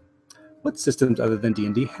 What systems other than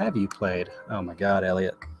D&D have you played? Oh my God,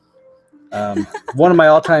 Elliot. One of my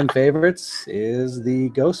all-time favorites is the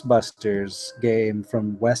Ghostbusters game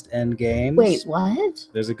from West End Games. Wait, what?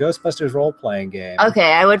 There's a Ghostbusters role-playing game.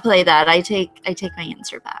 Okay, I would play that. I take my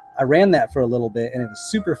answer back. I ran that for a little bit, and it was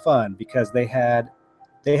super fun because they had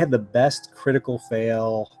the best critical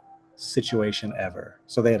fail situation ever.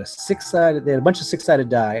 So they had a bunch of six-sided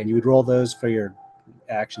die, and you would roll those for your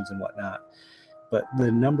actions and whatnot. But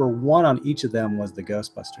the number one on each of them was the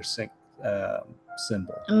Ghostbuster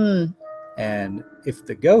symbol. And if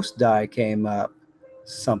the ghost die came up,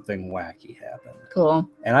 something wacky happened. Cool.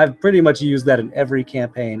 And I've pretty much used that in every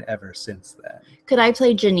campaign ever since then. Could I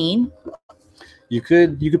play Janine? You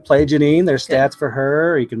could play Janine. There's stats for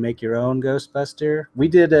her. Or you can make your own Ghostbuster.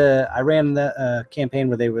 I ran the campaign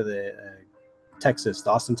where they were the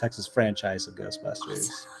Austin, Texas franchise of Ghostbusters.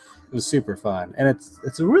 It was super fun, and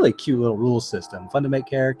it's a really cute little rule system. Fun to make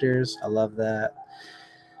characters. I love that.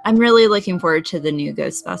 I'm really looking forward to the new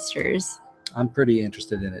Ghostbusters. I'm pretty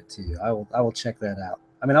interested in it too. I will check that out.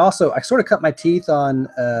 I mean, also, I sort of cut my teeth on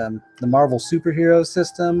the Marvel superhero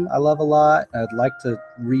system. I love a lot. I'd like to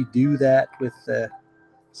redo that with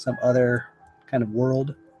some other kind of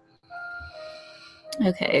world.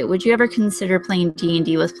 Okay. Would you ever consider playing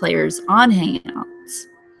D&D with players on Hangouts?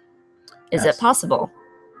 Is it possible?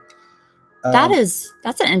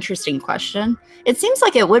 That's an interesting question. It seems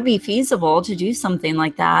like it would be feasible to do something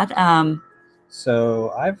like that.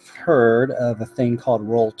 So I've heard of a thing called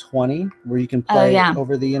Roll20 where you can play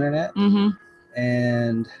over the internet.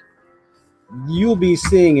 And you'll be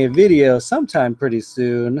seeing a video sometime pretty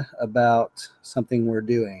soon about something we're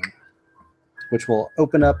doing, which will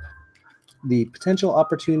open up the potential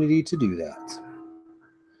opportunity to do that.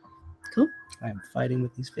 Cool. I'm fighting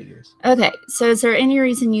with these figures. Okay, so is there any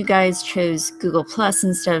reason you guys chose Google Plus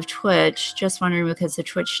instead of Twitch? Just wondering because the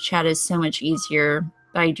Twitch chat is so much easier,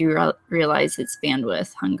 but I do realize it's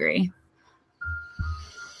bandwidth hungry.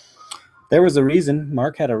 There was a reason.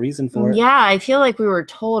 Mark had a reason for it. Yeah, I feel like we were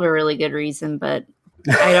told a really good reason, but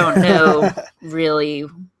I don't know really.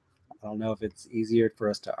 I don't know if it's easier for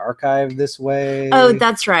us to archive this way. Oh,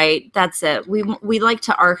 that's right. That's it. We like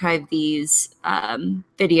to archive these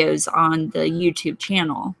videos on the YouTube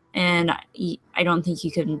channel, and I don't think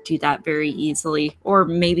you can do that very easily, or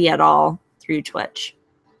maybe at all, through Twitch.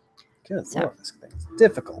 Good Lord, this thing's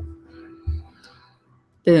difficult.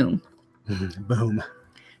 Boom. Boom.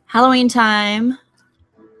 Halloween time,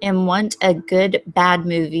 and want a good bad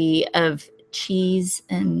movie of cheese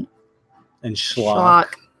and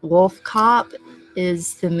schlock. Wolf Cop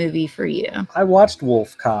is the movie for you. I watched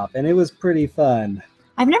Wolf Cop, and it was pretty fun.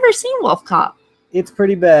 I've never seen Wolf Cop. It's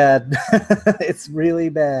pretty bad. It's really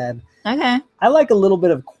bad. Okay. I like a little bit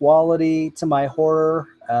of quality to my horror.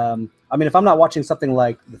 I mean, if I'm not watching something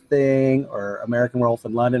like The Thing or American Werewolf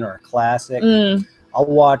in London or a classic, I'll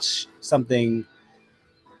watch something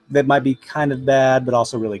that might be kind of bad, but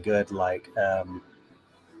also really good, like what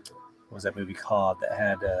was that movie called that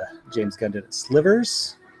had James Gunn did it?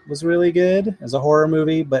 Slivers was really good as a horror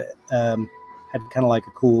movie, but had kind of like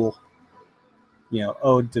a cool,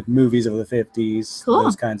 ode to movies of the 50s,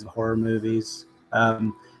 those kinds of horror movies.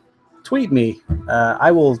 Tweet me.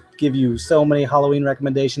 I will give you so many Halloween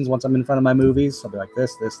recommendations once I'm in front of my movies. I'll be like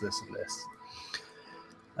this, and this.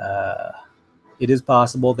 It is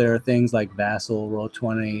possible. There are things like Vassal, Roll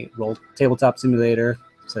Tabletop Simulator,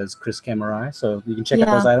 says Chris Camerai, so you can check out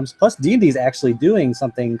those items. Plus, D&D is actually doing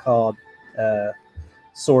something called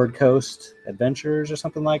Sword Coast Adventures or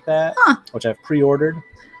something like that, which I've pre-ordered.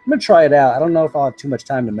 I'm gonna try it out. I don't know if I'll have too much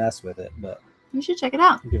time to mess with it, but you should check it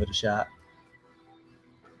out. Give it a shot.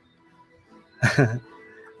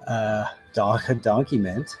 Donkey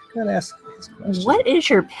Mint. Gotta ask this question. What is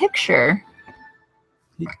your picture?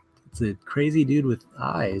 It's a crazy dude with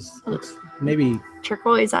eyes. Looks maybe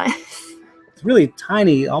turquoise eyes. It's really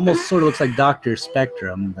tiny. Almost sort of looks like Dr.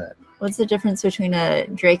 Spectrum, but. What's the difference between a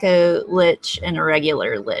Draco Lich and a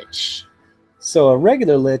regular Lich? So a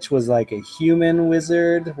regular Lich was like a human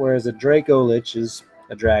wizard, whereas a Draco Lich is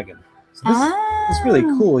a dragon. So this is really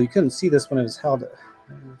cool. You couldn't see this when it was held.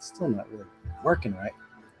 It's still not really working right.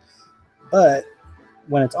 But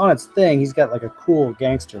when it's on its thing, he's got like a cool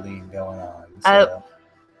gangster lean going on. So,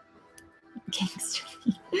 Gangster.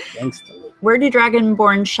 gangster lean. Where do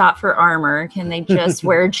Dragonborn shop for armor? Can they just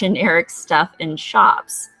wear generic stuff in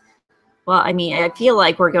shops? Well, I mean, I feel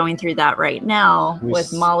like we're going through that right now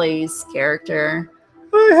with Molly's character.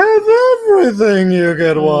 I have everything you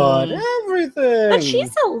could want. Everything. But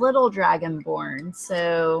she's a little Dragonborn,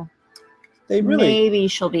 so they really maybe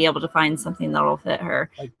she'll be able to find something that'll fit her.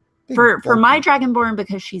 Like, for my Dragonborn,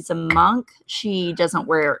 because she's a monk, she doesn't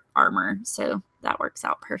wear armor, so that works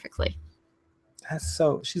out perfectly. That's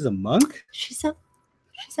so. She's a monk. She's a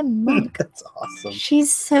monk. That's awesome.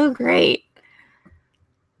 She's so great.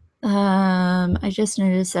 I just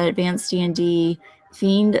noticed that Advanced D&D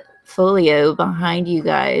Fiend folio behind you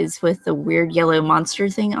guys with the weird yellow monster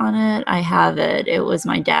thing on it. I have it. It was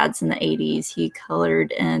my dad's in the 80s. He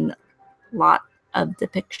colored in a lot of the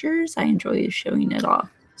pictures. I enjoy showing it off.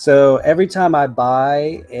 So every time I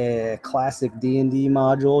buy a classic D&D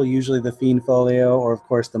module, usually the Fiend Folio or, of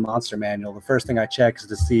course, the Monster Manual, the first thing I check is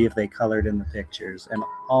to see if they colored in the pictures. And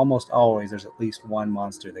almost always there's at least one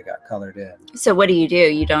monster that got colored in. So what do?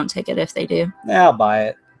 You don't take it if they do? Yeah, I'll buy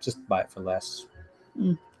it. Just buy it for less.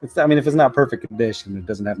 I mean, if it's not perfect condition, it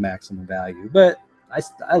doesn't have maximum value. But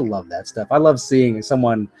I love that stuff. I love seeing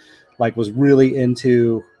someone like was really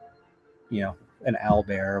into, an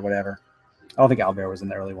owlbear or whatever. I don't think owlbear was in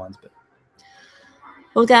the early ones, but.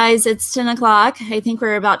 Well, guys, it's 10 o'clock. I think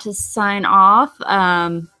we're about to sign off.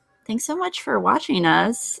 Thanks so much for watching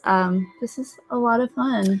us. This is a lot of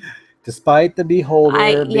fun. Despite the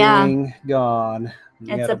beholder being gone.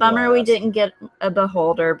 It's a bummer we didn't get a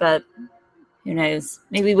beholder, but who knows?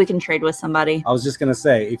 Maybe we can trade with somebody. I was just going to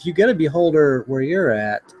say, if you get a beholder where you're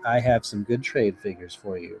at, I have some good trade figures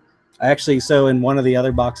for you. So in one of the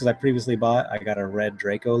other boxes I previously bought, I got a red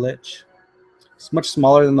Draco Lich. It's much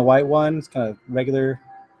smaller than the white one. It's kind of regular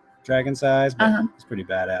dragon size, but it's pretty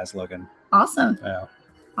badass looking. Awesome. Yeah.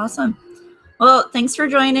 Awesome. Well, thanks for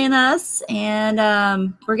joining us. And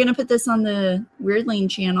we're going to put this on the Weirdling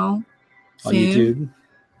channel soon. On YouTube.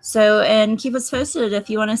 So, and keep us posted if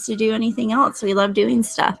you want us to do anything else. We love doing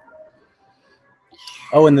stuff.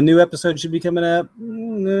 Oh, and the new episode should be coming up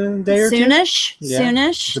in a day or two? Soonish. Yeah,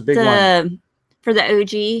 Soonish. it's a big one. For the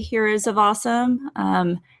OG Heroes of Awesome.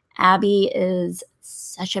 Abby is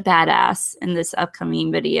such a badass in this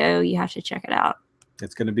upcoming video. You have to check it out.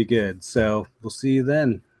 It's going to be good. So we'll see you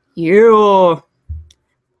then. Yeah.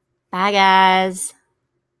 Bye, guys.